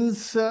is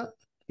since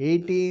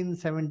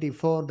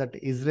 1874 that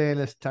Israel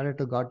has started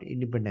to got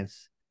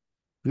independence.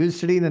 We will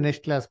study in the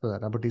next class,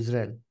 brother, about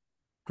Israel.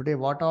 Today,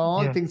 what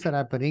all Yeah. things are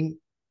happening,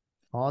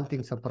 all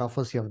things are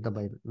prophecy of the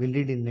Bible. We'll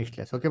read in next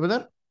class. Okay,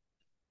 brother?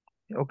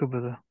 Okay,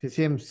 brother. The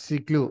same C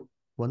clue.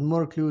 One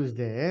more clue is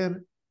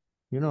there.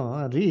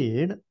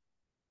 Read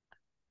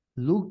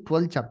Luke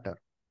 12 chapter.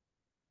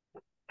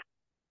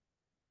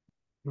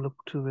 Look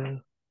to well.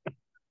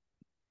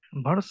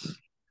 Verse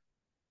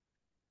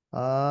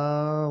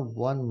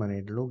 1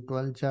 minute. Luke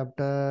 12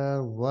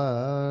 chapter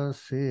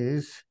verse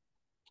is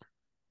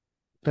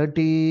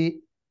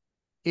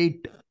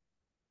 38.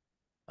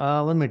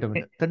 1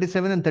 minute.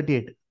 37 and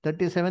 38.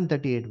 37,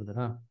 38. Brother,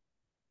 huh?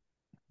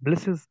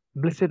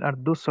 blessed are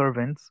those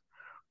servants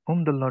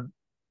whom the Lord,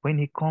 when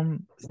he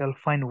come, shall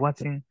find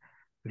watching.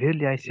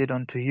 Verily I said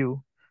unto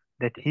you,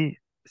 that he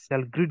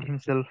shall gird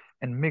himself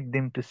and make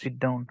them to sit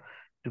down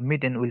to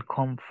meat, and will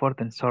come forth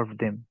and serve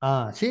them.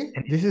 See,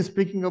 And this is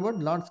speaking about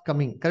Lord's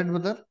coming. Correct,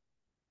 brother?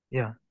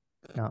 yeah,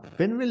 Now,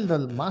 when will the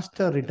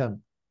master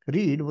return?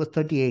 Read verse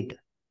 38.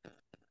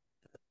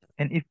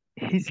 and if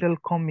he shall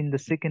come in the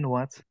second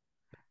watch,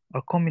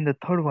 or come in the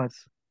third watch,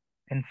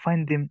 and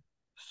find them,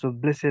 so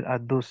blessed are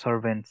those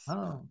servants.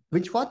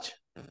 Which watch?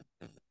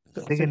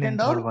 Second and Second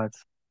third or? watch.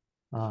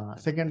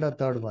 Second or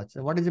third watch.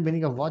 What is the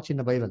meaning of watch in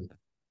the Bible?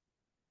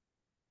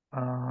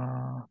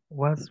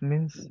 Watch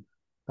means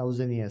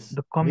 1,000 years.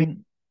 the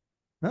coming.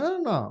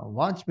 No.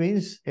 Watch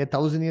means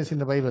 1,000 years in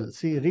the Bible.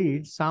 See,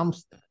 read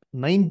Psalms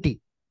 90,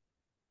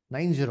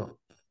 90,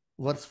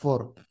 verse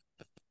 4.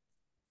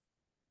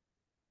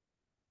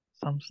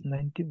 Psalms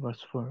 90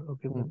 verse 4.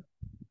 Okay, brother.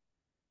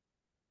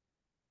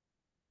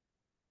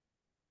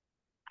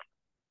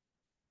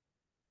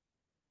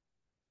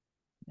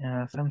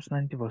 Psalms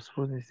 90 verse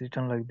 4 is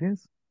written like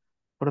this.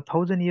 For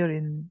 1,000 years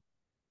in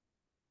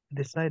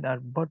the side are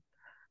but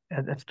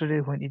as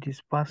yesterday when it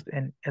is past,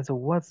 and as a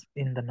watch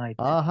in the night.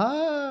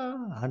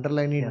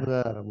 Underline it, Yeah,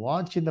 brother.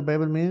 Watch in the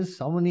Bible means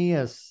how many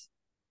years?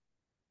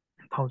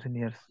 1,000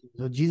 years.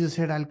 So Jesus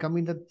said, I'll come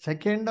in the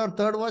second or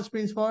third watch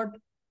means what?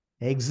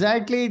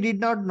 Exactly, he did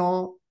not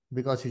know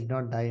because he did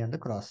not die on the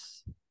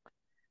cross.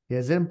 He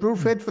has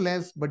improved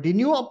faithfulness, but he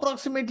knew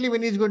approximately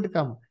when he's going to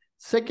come.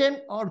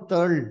 Second or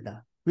third.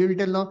 We will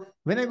tell now,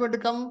 when I'm going to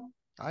come,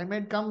 I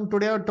might come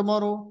today or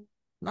tomorrow.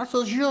 Not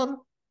so sure.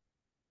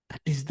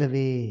 That is the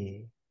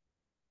way.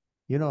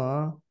 You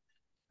know,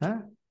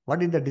 what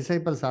did the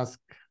disciples ask?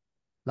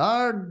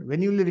 Lord,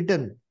 when you will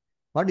return,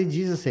 what did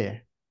Jesus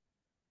say?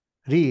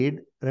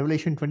 Read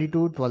Revelation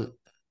 22:12.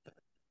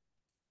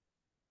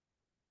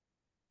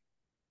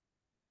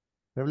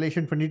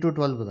 Revelation 22:12,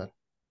 brother.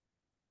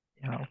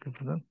 Yeah, okay,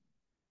 brother.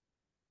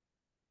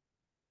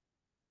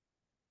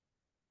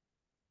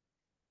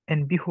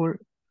 And behold,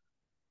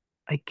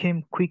 I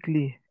came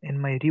quickly,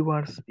 and my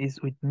reward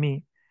is with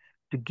me,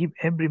 to give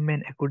every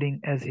man according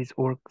as his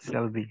work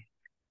shall be.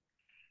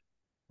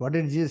 What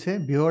did Jesus say?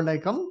 Behold, I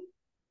come.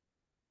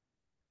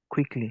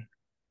 Quickly.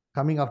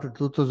 Coming after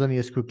 2000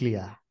 years quickly.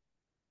 Yeah.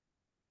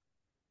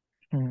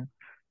 Hmm.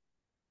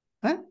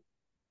 Huh?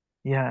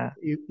 Yeah.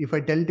 If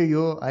I tell to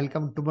you, I'll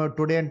come tomorrow,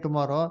 today and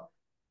tomorrow,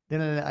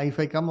 then if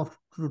I come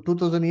after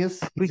 2000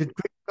 years, is Quick. it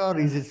quick or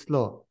is it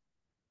slow?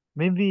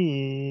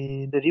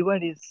 Maybe the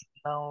reward is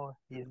now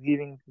he is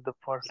giving to the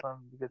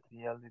person because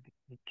he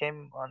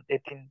came on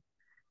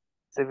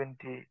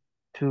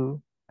 1872.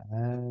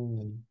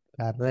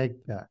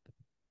 Correct.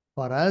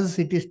 For us,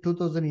 it is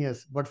 2000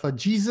 years, but for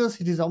Jesus,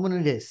 it is how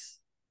many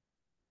days?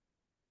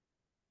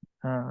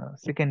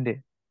 Second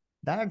day.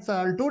 That's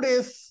all 2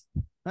 days.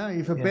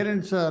 If a Yeah.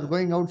 parents are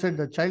going outside,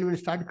 the child will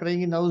start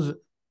crying in the house.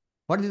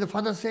 What did the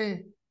father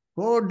say?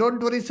 Oh,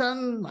 don't worry,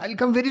 son. I'll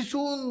come very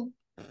soon.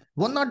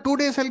 1 or 2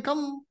 days, I'll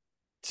come.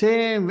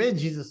 Same way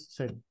Jesus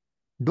said.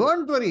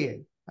 Don't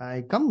worry.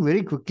 I come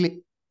very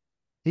quickly.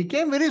 He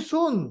came very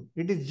soon.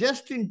 It is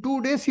just in 2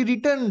 days he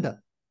returned.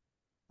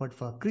 But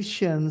for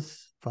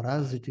Christians, for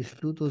us, it is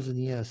 2000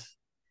 years.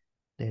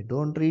 They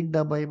don't read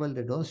the Bible.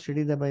 They don't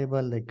study the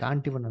Bible. They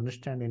can't even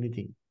understand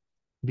anything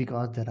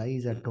because their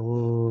eyes are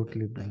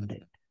totally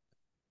blinded.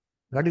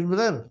 Got it,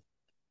 brother?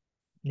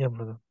 Yeah,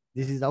 brother.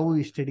 This is how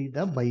we study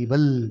the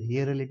Bible.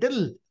 Here a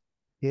little,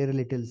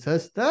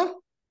 search the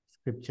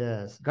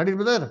scriptures. Got it,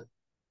 brother?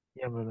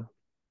 Yeah, brother.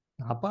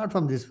 Apart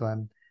from this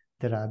one,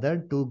 there are other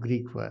two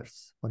Greek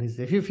words. One is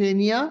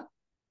epiphania,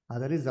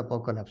 other is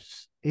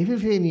apocalypse.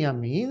 Epiphania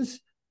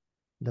means,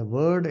 the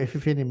word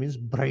epiphania means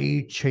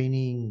bright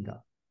shining.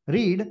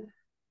 Read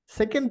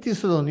 2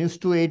 Thessalonians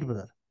 2:8,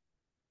 brother.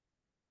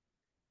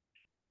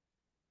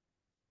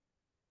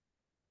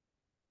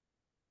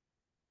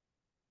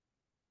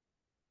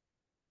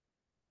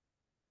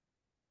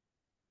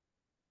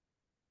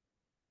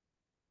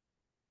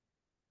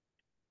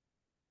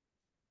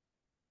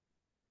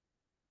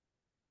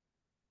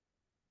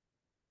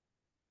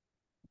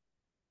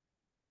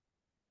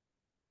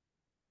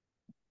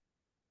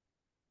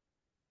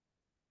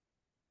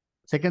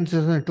 Second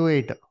Thessalonians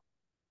 2:8.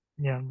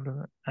 Yeah,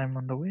 brother. I'm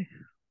on the way.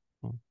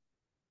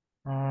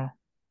 Uh,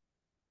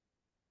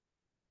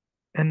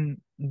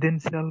 and then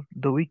shall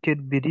the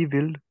wicked be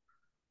revealed,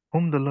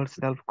 whom the Lord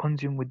shall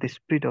consume with the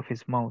spirit of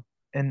his mouth,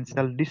 and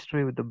shall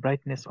destroy with the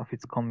brightness of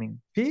his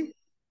coming. See?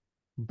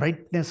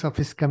 Brightness of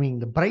his coming.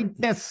 The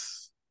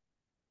brightness.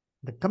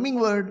 The coming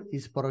word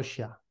is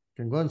parousia. You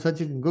can go and search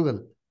it in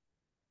Google.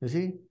 You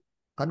see?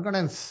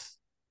 Concordance.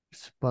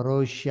 It's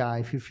parousia,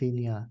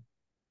 epiphania.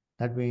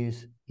 That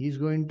means he's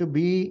going to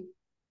be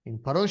in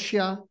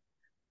parousia,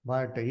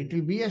 but it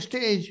will be a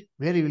stage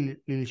where he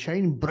will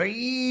shine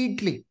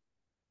brightly.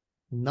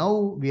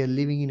 Now we are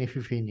living in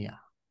epiphania.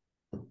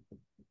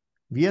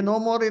 We are no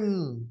more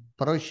in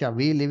parousia.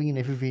 We are living in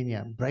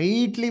epiphania.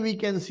 Brightly we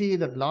can see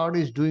that Lord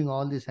is doing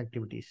all these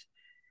activities.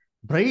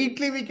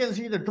 Brightly we can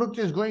see the truth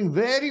is going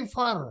very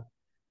far.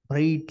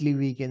 Brightly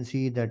we can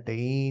see that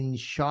in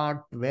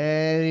short,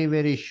 very,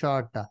 very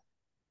short,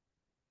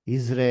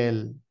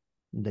 Israel,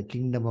 the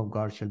kingdom of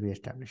God shall be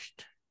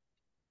established.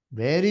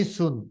 Very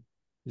soon.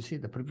 You see,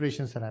 the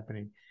preparations are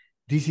happening.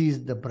 This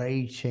is the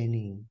bright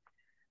shining.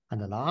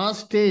 And the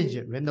last stage,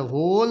 when the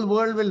whole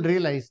world will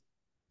realize,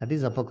 that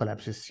is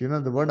apocalypse. You know,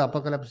 the word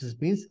apocalypse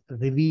means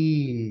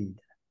revealed.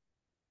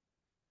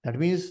 That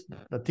means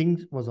the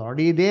thing was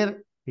already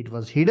there, it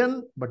was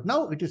hidden, but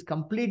now it is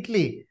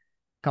completely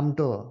come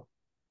to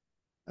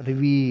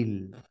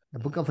reveal. The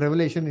book of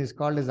Revelation is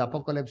called as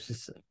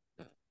Apocalypse.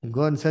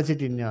 Go and search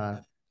it in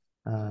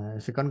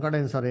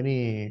concordance or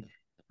any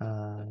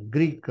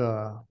Greek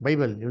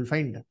Bible. You will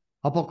find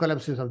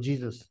Apocalypse of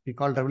Jesus. We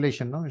call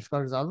Revelation, no? It's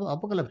called as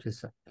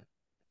Apocalypse.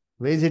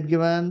 Where is it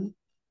given?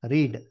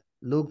 Read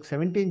Luke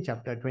 17,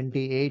 chapter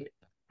 28,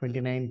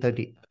 29,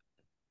 30.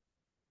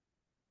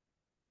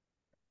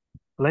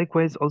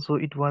 Likewise, also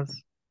it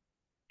was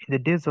in the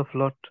days of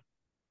Lot,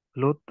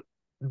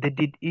 they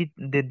did eat,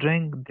 they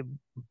drank, they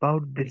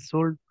bought, they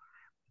sold,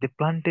 they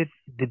planted,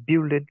 they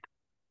builded.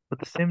 But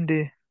the same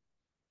day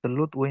the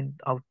Lot went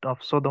out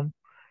of Sodom,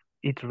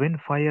 it rained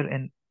fire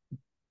and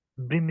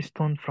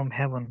brimstone from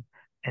heaven,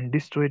 and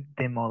destroyed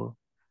them all.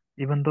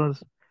 Even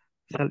thus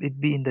shall it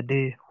be in the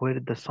day where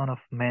the Son of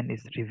Man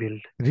is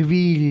revealed.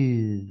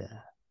 Revealed,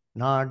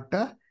 not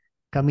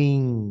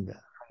coming.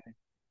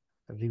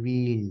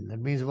 Revealed. That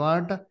means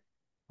what?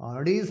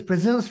 Already his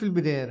presence will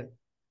be there.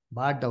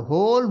 But the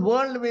whole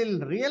world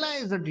will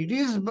realize that it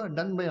is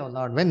done by our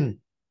Lord. When?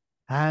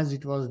 As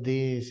it was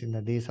this in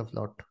the days of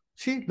Lot.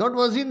 See, Lot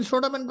was in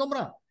Sodom and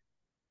Gomorrah.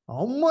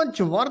 How much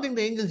warning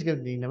the angels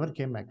gave? He never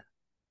came back.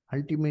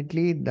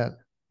 Ultimately, the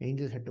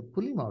angels had to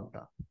pull him out.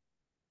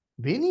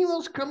 When he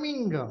was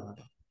coming,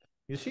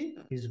 you see,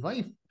 his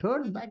wife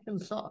turned back and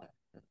saw.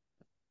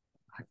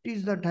 That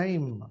is the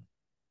time.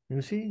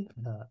 You see,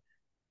 the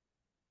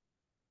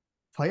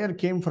fire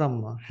came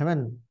from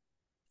heaven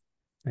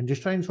and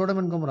destroyed Sodom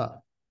and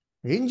Gomorrah.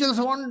 Angels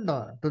warned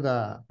to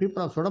the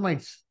people of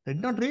Sodomites. They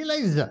did not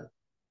realize.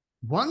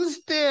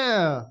 Once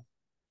they,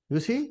 you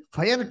see,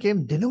 fire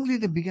came, then only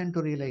they began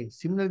to realize.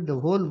 Similarly, the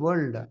whole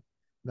world,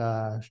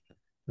 the,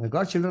 the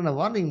God's children are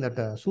warning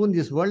that soon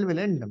this world will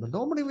end, but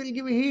nobody will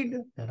give heed.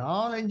 They're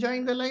all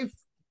enjoying their life.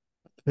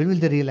 When will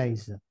they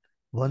realize?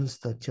 Once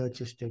the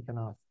church is taken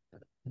off,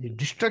 the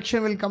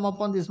destruction will come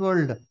upon this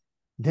world.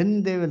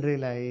 Then they will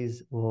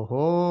realize,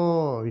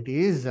 oh, it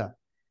is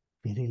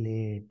very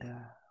late.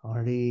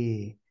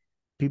 Already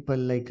people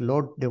like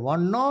Lord, they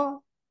want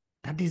no.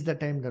 That is the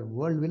time the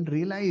world will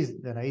realize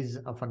the rise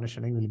of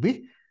understanding will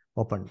be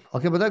opened.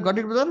 Okay, brother, got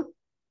it, brother?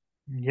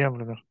 Yeah,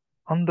 brother.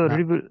 On the Now,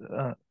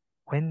 reveal,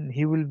 when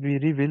he will be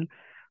revealed,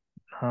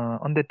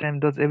 on that time,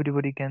 does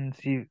everybody can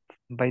see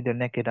by their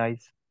naked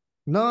eyes?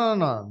 no,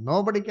 no, no.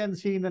 Nobody can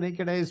see in the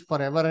naked eyes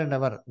forever and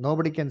ever.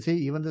 Nobody can see.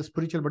 Even the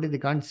spiritual body, they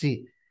can't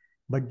see.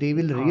 But they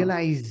will Ah,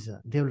 realize,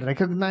 they will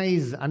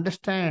recognize,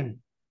 understand.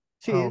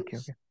 See, okay,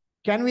 okay.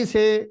 can we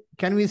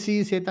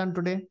see Satan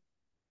today?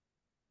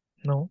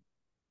 No,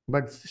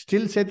 But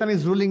still Satan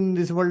is ruling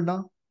this world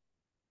now.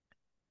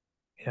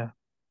 yeah,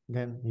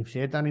 Then if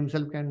Satan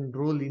himself can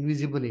rule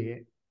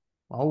invisibly,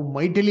 how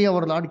mightily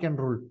our Lord can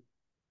rule.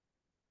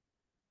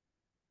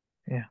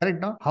 yeah.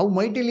 Correct, no? How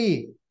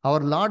mightily our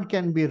Lord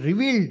can be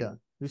revealed,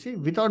 you see,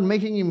 without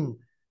making him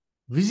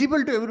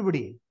visible to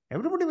everybody.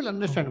 Everybody will Oh,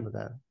 understand,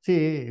 brother.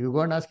 See, you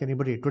go and ask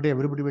anybody. Today,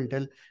 everybody will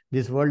tell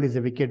this world is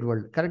a wicked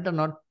world. Correct or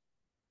not?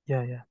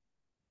 yeah, yeah.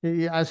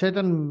 As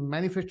Satan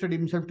manifested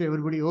himself to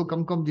everybody, oh,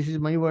 come, come, this is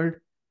my world.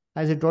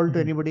 As he told to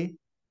Mhm. anybody,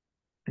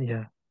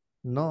 Yeah,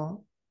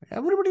 no.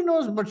 Everybody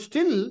knows, but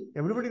still,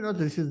 everybody knows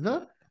this is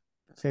the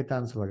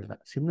Satan's world.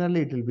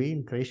 Similarly, it will be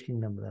in Christ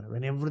kingdom, brother.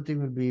 When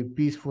everything will be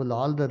peaceful,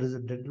 all the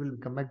dead will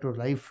come back to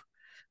life,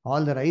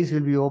 all the eyes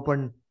will be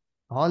opened,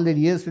 all the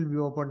ears will be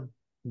opened,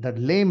 the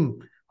lame,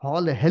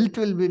 all the health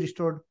will be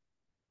restored,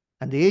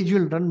 and the age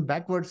will run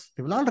backwards.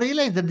 They will all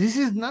realize that this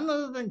is none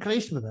other than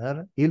Christ,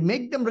 brother. He'll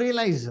make them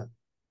realize.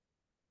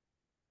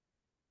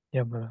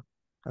 yeah, brother.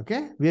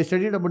 Okay, we have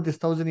studied about this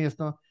 1,000 years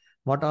now.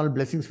 What all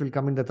blessings will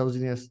come in the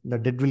 1,000 years? The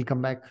dead will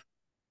come back.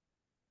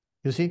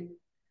 You see,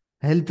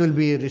 health will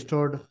be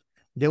restored.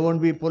 There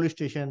won't be police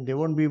station. There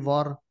won't be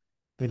war.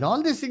 When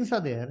all these things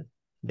are there,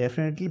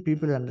 definitely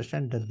people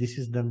understand that this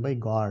is done by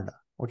God.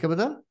 Okay,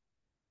 brother?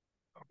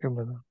 Okay,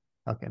 brother.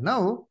 Okay,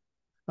 now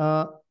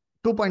uh,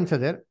 2 points are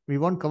there. We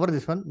won't cover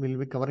this one. We'll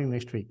be covering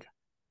next week.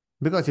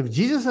 Because if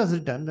Jesus has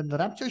returned, then the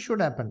rapture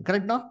should happen.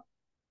 Correct now?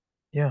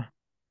 Yeah,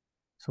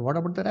 So what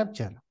about the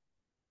rapture?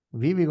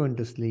 We will going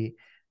to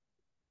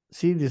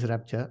see this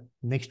rapture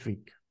next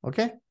week.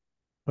 Okay?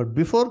 But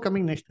before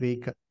coming next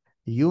week,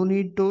 you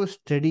need to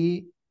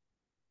study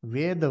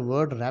where the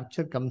word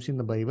rapture comes in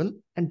the Bible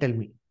and tell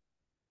me.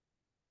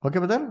 Okay,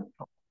 brother?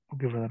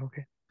 okay, brother.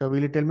 Okay, So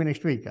will you tell me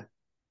next week?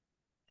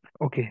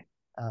 okay,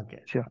 Okay.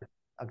 sure.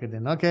 Okay,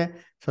 then. Okay.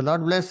 So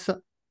Lord bless.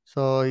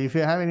 So if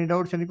you have any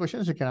doubts, any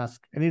questions, you can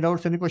ask. Any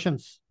doubts, any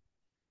questions?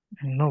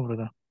 No,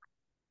 brother.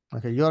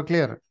 Okay, you are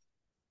clear.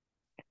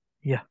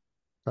 Yeah,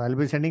 So I'll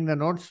be sending the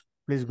notes.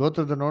 Please go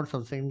through the notes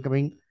of the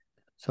incoming.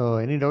 So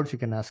any doubts you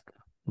can ask.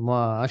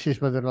 Ashish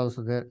brother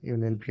also there. He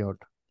will help you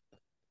out.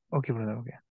 okay, brother. Okay.